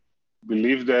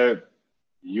believe that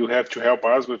you have to help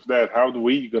us with that. How do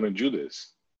we going to do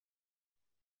this?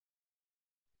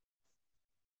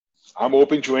 I'm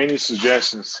open to any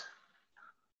suggestions.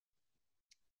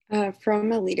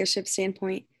 From a leadership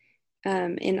standpoint,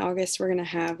 in August, we're going to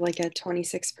have like a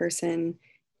 26-person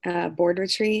board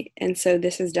retreat. And so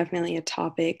this is definitely a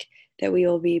topic that we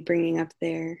will be bringing up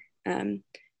there.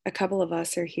 A couple of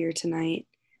us are here tonight,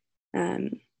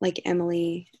 like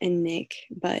Emily and Nick,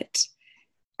 but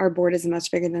our board is much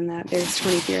bigger than that. There's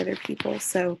 23 other people.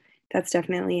 So that's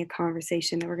definitely a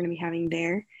conversation that we're going to be having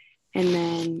there.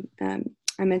 And then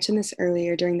I mentioned this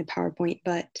earlier during the PowerPoint,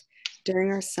 but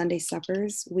during our Sunday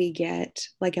suppers, we get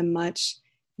like a much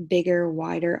bigger,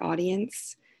 wider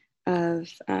audience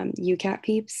of UCAT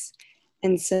peeps.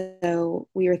 And so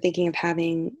we were thinking of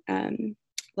having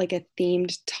like a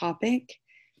themed topic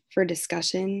for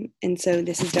discussion. And so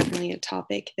this is definitely a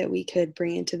topic that we could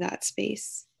bring into that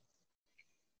space.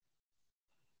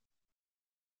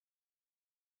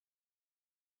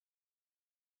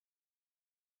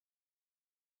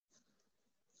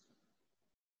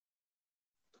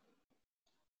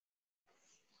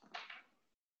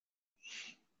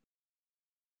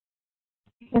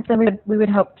 And so we would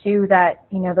hope too that,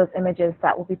 those images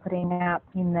that we'll be putting up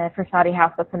in the Frassati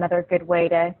House, that's another good way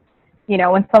to,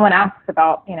 when someone asks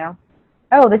about,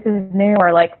 oh, this is new,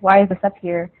 or like, why is this up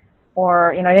here?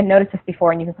 Or, I didn't notice this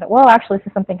before, and you can say, well, actually, this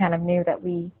is something kind of new that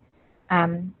we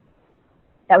added,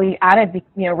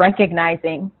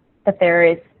 recognizing that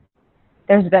there's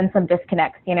been some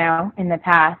disconnects, in the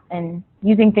past, and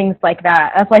using things like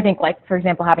that. That's why I think, like, for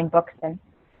example, having books and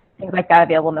things like that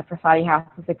available in the Frassati House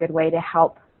is a good way to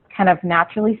help kind of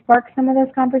naturally spark some of those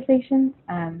conversations.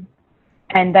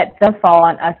 And that does fall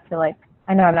on us to, like,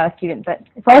 I know I'm not a student, but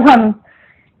it falls on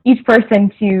each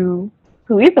person who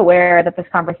is aware that this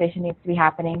conversation needs to be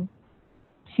happening,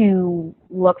 to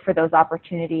look for those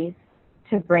opportunities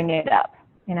to bring it up,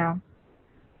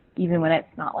 even when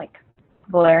it's not like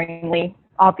glaringly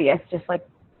obvious, just like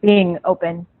being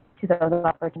open to those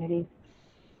opportunities?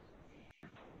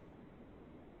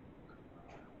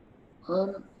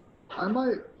 I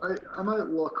might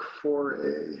look for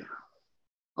a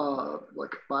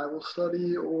like Bible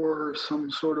study or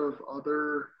some sort of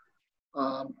other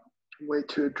way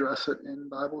to address it in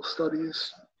Bible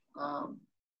studies.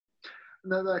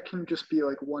 And that can just be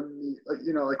like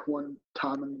like one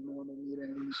time in the normal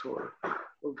meetings or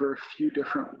over a few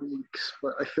different weeks.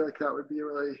 But I feel like that would be a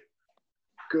really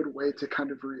good way to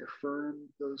kind of reaffirm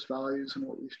those values and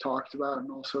what we've talked about,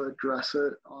 and also address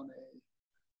it on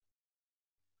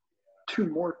to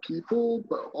more people,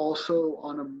 but also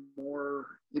on a more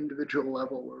individual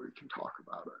level where we can talk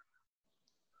about it.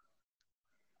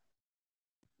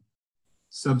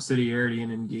 Subsidiarity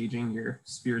and engaging your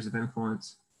spheres of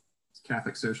influence. It's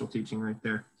Catholic social teaching right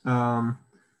there. I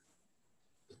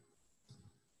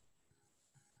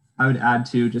would add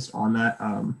to just on that.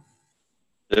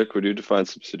 Dick, would you define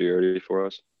subsidiarity for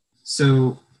us?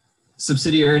 So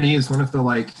subsidiarity is one of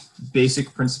the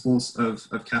basic principles of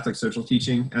Catholic social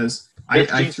teaching. As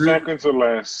 15 seconds or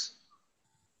less.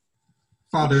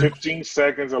 Father. 15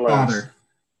 seconds or less.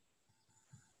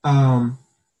 Father.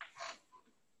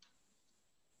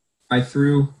 I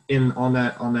threw in on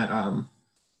that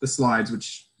the slides,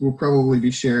 which will probably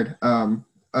be shared,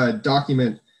 a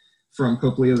document from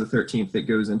Pope Leo XIII that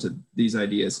goes into these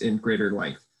ideas in greater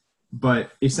length.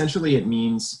 But essentially it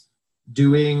means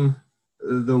doing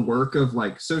the work of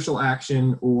social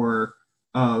action or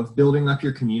of building up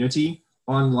your community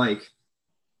on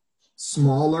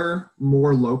smaller,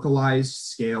 more localized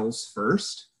scales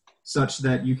first, such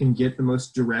that you can get the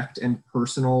most direct and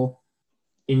personal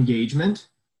engagement,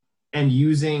 and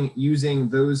using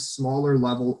those smaller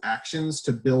level actions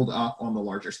to build up on the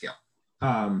larger scale.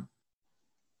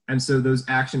 And so those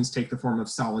actions take the form of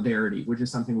solidarity, which is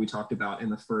something we talked about in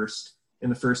the first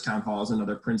town hall as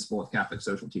another principle of Catholic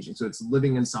social teaching. So it's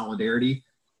living in solidarity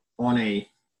on a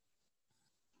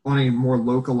more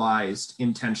localized,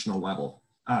 intentional level.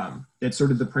 It's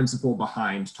sort of the principle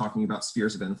behind talking about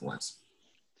spheres of influence.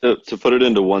 To put it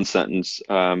into one sentence,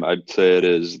 I'd say it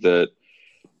is that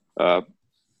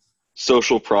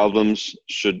social problems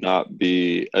should not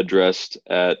be addressed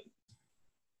at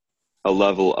a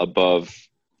level above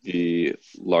the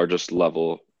largest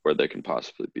level where they can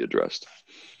possibly be addressed.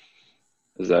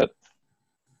 Is that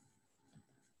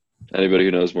anybody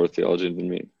who knows more theology than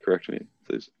me? Correct me,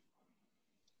 please.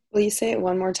 Will you say it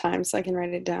one more time so I can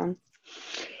write it down?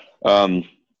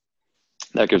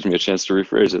 That gives me a chance to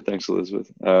rephrase it. Thanks,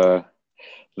 Elizabeth.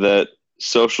 That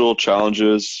social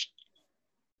challenges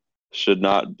should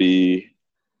not be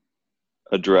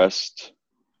addressed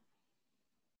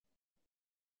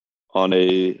on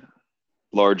a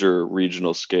larger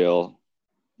regional scale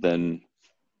than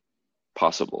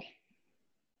possible.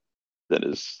 That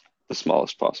is the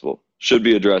smallest possible. Should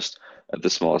be addressed at the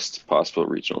smallest possible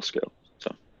regional scale.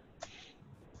 So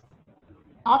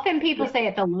often people say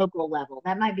at the local level.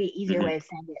 That might be an easier way of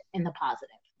saying it in the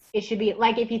positive. It should be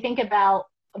like, if you think about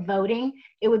voting,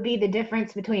 it would be the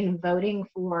difference between voting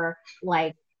for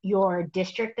your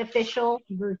district official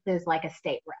versus a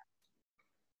state rep.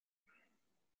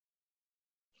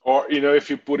 Or, if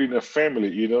you put in a family,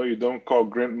 you don't call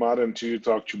grandmother until you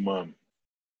talk to mom.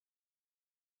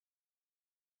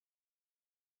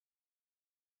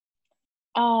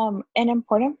 An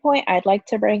important point I'd like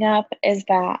to bring up is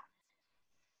that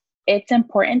it's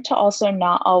important to also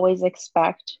not always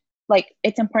expect,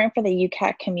 it's important for the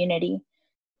UCAT community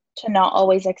to not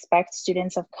always expect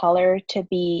students of color to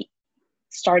be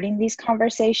starting these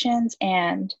conversations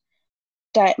and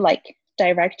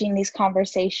directing these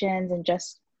conversations and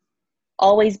just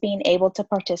always being able to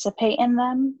participate in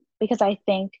them. Because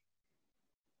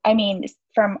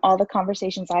from all the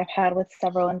conversations I've had with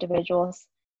several individuals,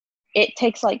 it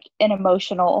takes an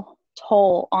emotional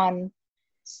toll on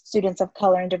students of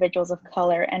color, individuals of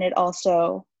color, and it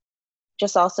also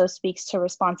speaks to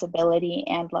responsibility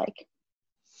and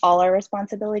all our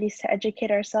responsibilities to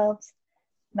educate ourselves,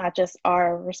 not just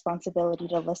our responsibility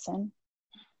to listen.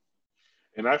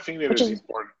 And I think that is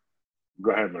important.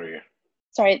 Go ahead, Maria.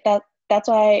 Sorry, that's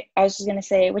why I was just going to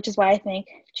say, which is why I think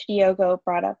Chidiogo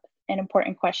brought up an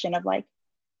important question of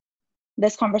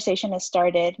this conversation has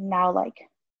started. Now,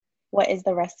 what is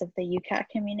the rest of the UCAT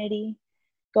community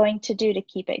going to do to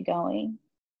keep it going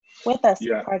with us?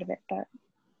 Yeah. Part of it, but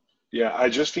yeah, I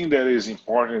just think that is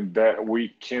important that we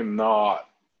cannot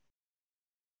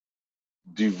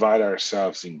divide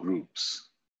ourselves in groups.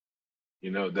 I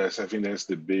think that's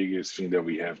the biggest thing that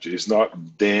we have to. It's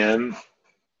not them,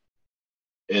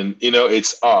 and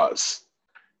it's us.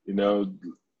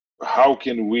 How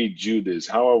can we do this?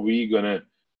 How are we gonna,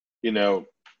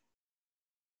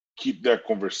 keep that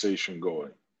conversation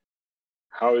going.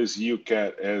 How is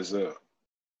UCAT as a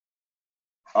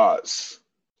us?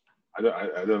 I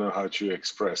don't know how to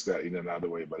express that in another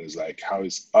way, but it's like, how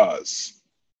is us?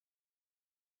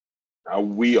 How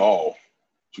we all,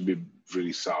 to be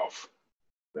really south,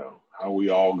 you know, how we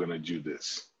all gonna do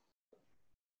this?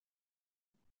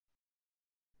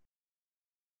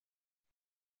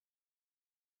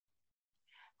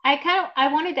 I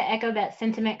wanted to echo that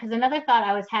sentiment, because another thought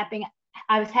I was having,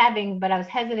 but I was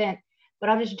hesitant, but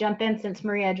I'll just jump in since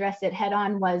Maria addressed it head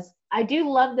on, was I do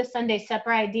love the Sunday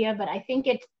supper idea, but I think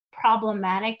it's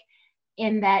problematic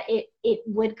in that it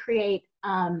would create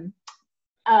an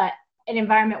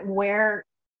environment where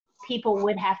people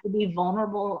would have to be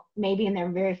vulnerable maybe in their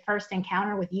very first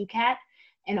encounter with UCAT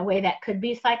in a way that could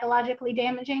be psychologically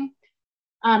damaging.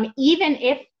 Even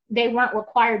if they weren't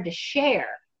required to share,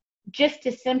 just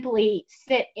to simply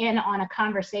sit in on a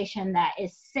conversation that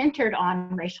is centered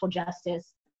on racial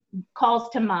justice calls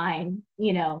to mind,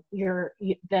 you know,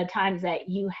 the times that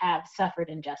you have suffered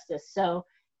injustice. So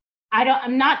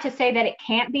I'm not to say that it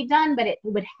can't be done, but it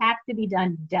would have to be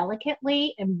done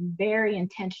delicately and very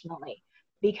intentionally.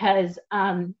 Because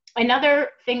another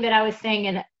thing that I was saying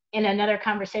in another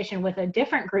conversation with a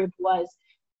different group was,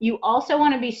 you also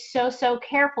want to be so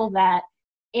careful that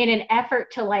in an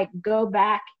effort to like go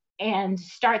back and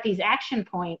start these action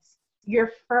points,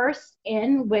 you're first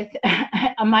in with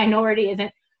a minority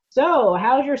isn't, so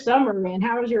how's your summer and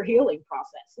how's your healing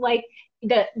process? Like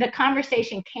the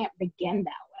conversation can't begin that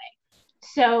way.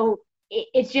 So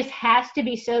it just has to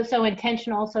be so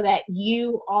intentional so that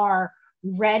you are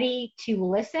ready to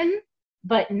listen,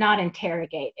 but not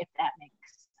interrogate, if that makes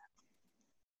sense.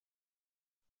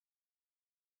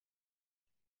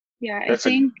 Yeah, I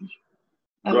think.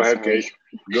 Go ahead, sorry. Kate.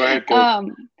 Go ahead,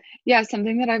 Kate. Yeah,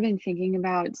 something that I've been thinking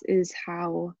about is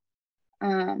how,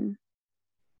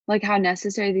 like how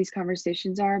necessary these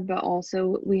conversations are, but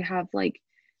also we have like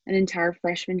an entire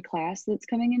freshman class that's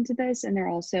coming into this, and they're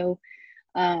also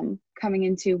coming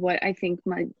into what I think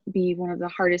might be one of the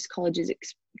hardest college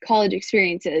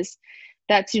experiences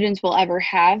that students will ever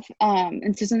have.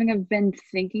 And so something I've been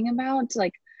thinking about,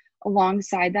 like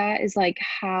alongside that, is like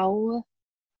how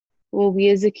will we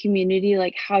as a community,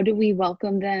 like how do we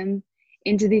welcome them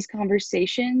into these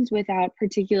conversations without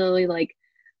particularly like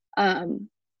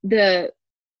the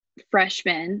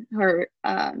freshmen or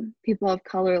people of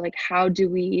color, like how do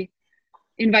we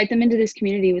invite them into this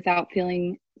community without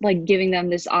feeling like giving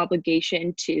them this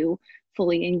obligation to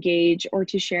fully engage or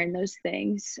to share in those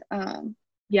things.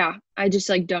 Yeah, I just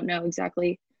like don't know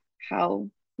exactly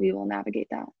how we will navigate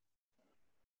that.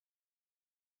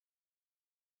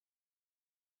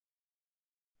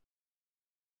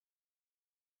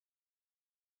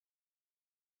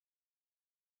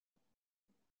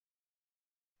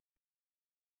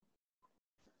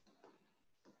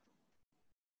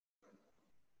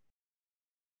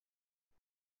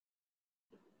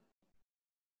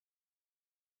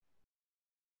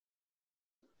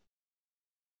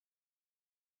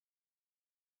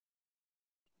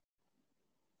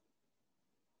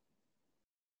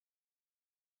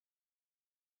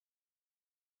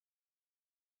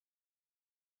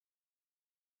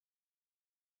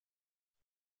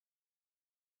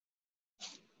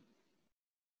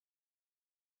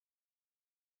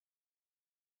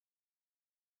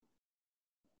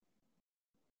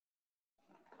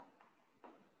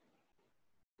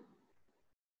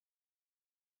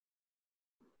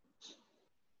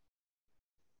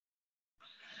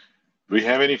 Do we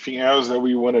have anything else that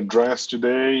we want to address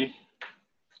today?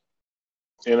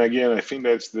 And again, I think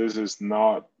this is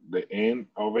not the end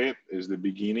of it, it's the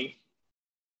beginning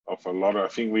of a lot of, I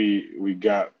think we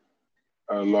got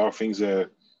a lot of things that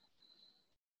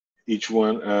each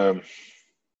one of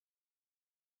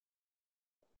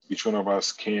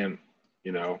us can,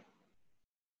 you know,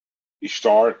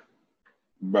 start,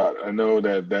 but I know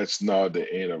that that's not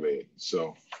the end of it.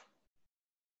 So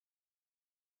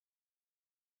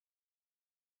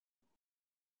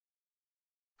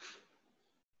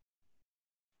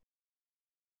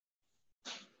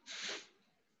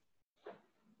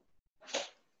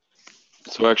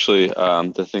So actually,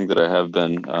 the thing that I have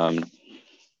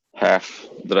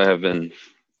been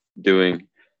doing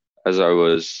as I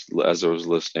was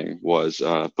listening was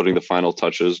putting the final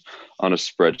touches on a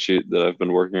spreadsheet that I've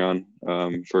been working on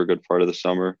for a good part of the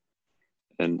summer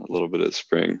and a little bit of the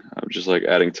spring. I'm just like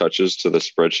adding touches to the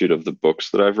spreadsheet of the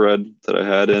books that I've read that I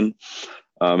had in,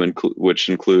 which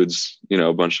includes, you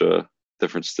know, a bunch of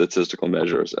different statistical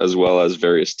measures as well as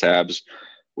various tabs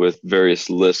with various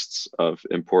lists of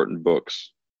important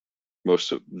books,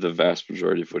 most of the vast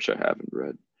majority of which I haven't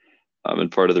read.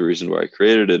 And part of the reason why I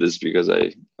created it is because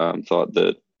I thought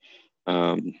that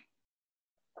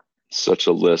such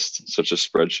a list, such a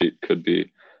spreadsheet could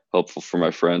be helpful for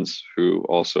my friends who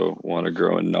also want to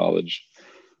grow in knowledge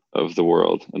of the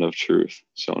world and of truth,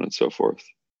 so on and so forth.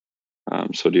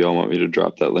 So do y'all want me to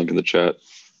drop that link in the chat?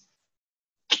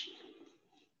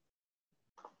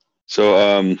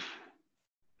 So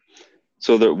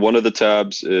one of the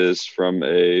tabs is from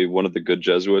one of the good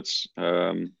Jesuits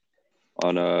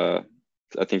on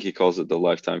I think he calls it the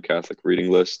Lifetime Catholic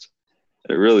Reading List.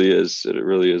 And it really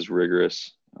is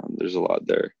rigorous. There's a lot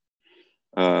there.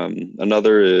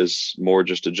 Another is more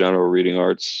just a general reading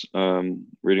arts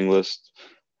reading list,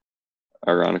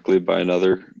 ironically by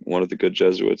one of the good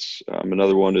Jesuits.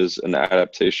 Another one is an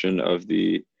adaptation of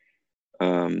the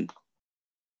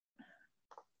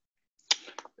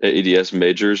AEDS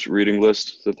majors reading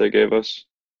list that they gave us.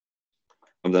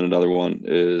 And then another one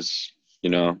is,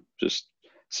 just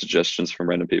suggestions from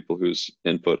random people whose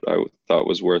input I thought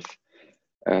was worth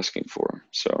asking for.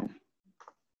 So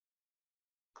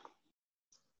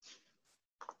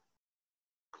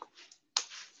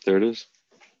there it is.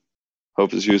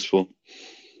 Hope it's useful.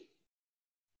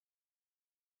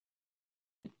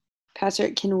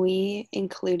 Patrick, can we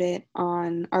include it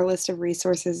on our list of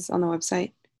resources on the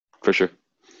website? For sure.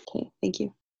 Okay, thank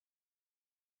you.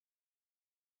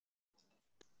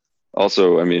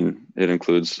 Also, it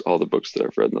includes all the books that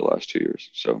I've read in the last 2 years.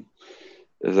 So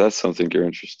if that's something you're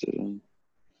interested in.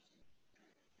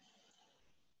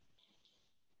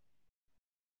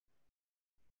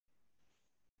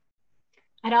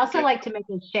 I'd also like to make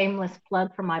a shameless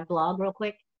plug for my blog real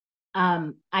quick.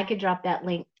 I could drop that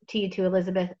link to you too,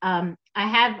 Elizabeth. I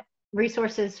have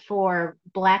resources for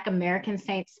Black American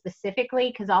saints specifically,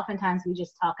 because oftentimes we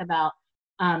just talk about,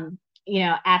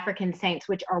 African saints,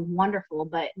 which are wonderful,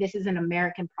 but this is an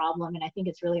American problem, and I think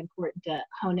it's really important to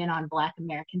hone in on Black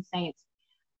American saints.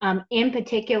 In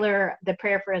particular, the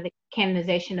prayer for the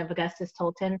canonization of Augustus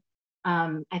Tolton.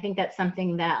 I think that's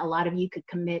something that a lot of you could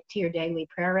commit to your daily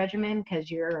prayer regimen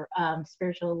because you're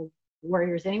spiritual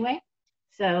warriors anyway.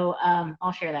 So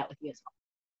I'll share that with you as well.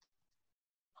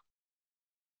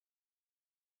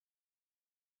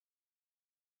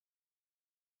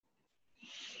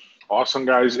 Awesome,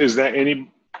 guys. Is there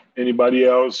anybody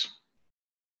else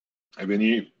have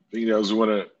anything else you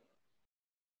want to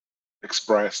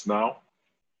express now?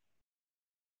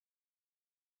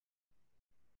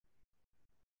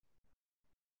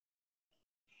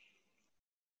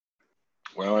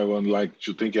 Well, I would like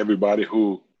to thank everybody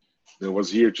who was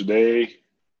here today,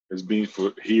 has been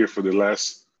here for the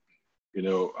last,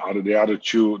 out of the other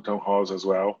 2 town halls as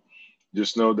well.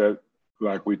 Just know that,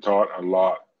 like we taught a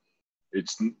lot,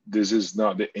 this is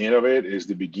not the end of it, it's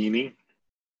the beginning.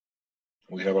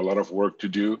 We have a lot of work to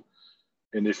do.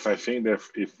 And I think that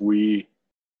if we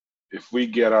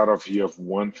get out of here of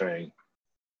one thing,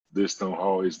 this town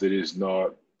hall is that it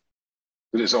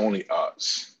is only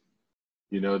us.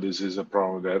 This is a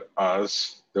problem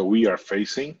that we are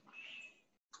facing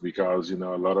because, a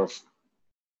lot of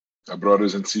our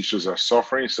brothers and sisters are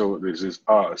suffering. So this is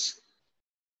us.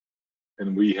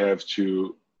 And we have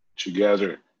to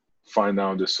together find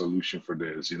out the solution for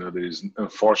this.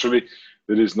 Unfortunately,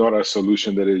 there is not a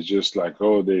solution that is just like,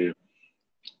 the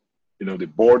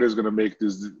board is going to make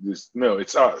this. No,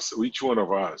 it's us, each one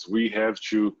of us. We have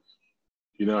to,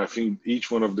 I think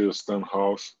each one of those town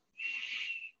halls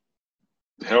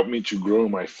helped me to grow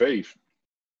my faith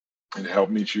and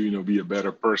helped me to, be a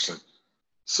better person.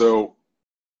 So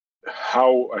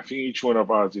I think each one of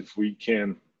us, if we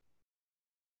can,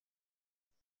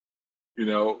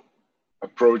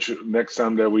 approach next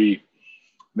time that we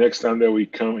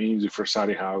come into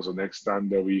Forsati House, or next time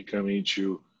that we come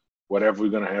into whatever we're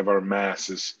going to have our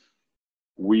masses,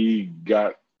 we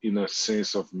got in a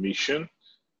sense of mission.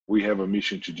 We have a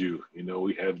mission to do.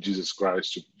 We have Jesus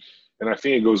Christ and I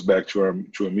think it goes back to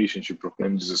a mission to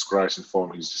proclaim Jesus Christ and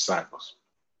follow his disciples.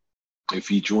 If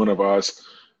each one of us,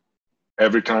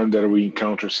 every time that we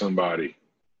encounter somebody,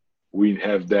 we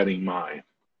have that in mind,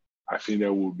 I think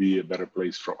that will be a better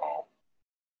place for all.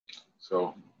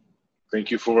 So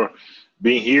thank you for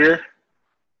being here.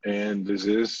 And this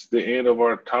is the end of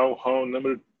our town hall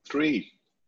number 3.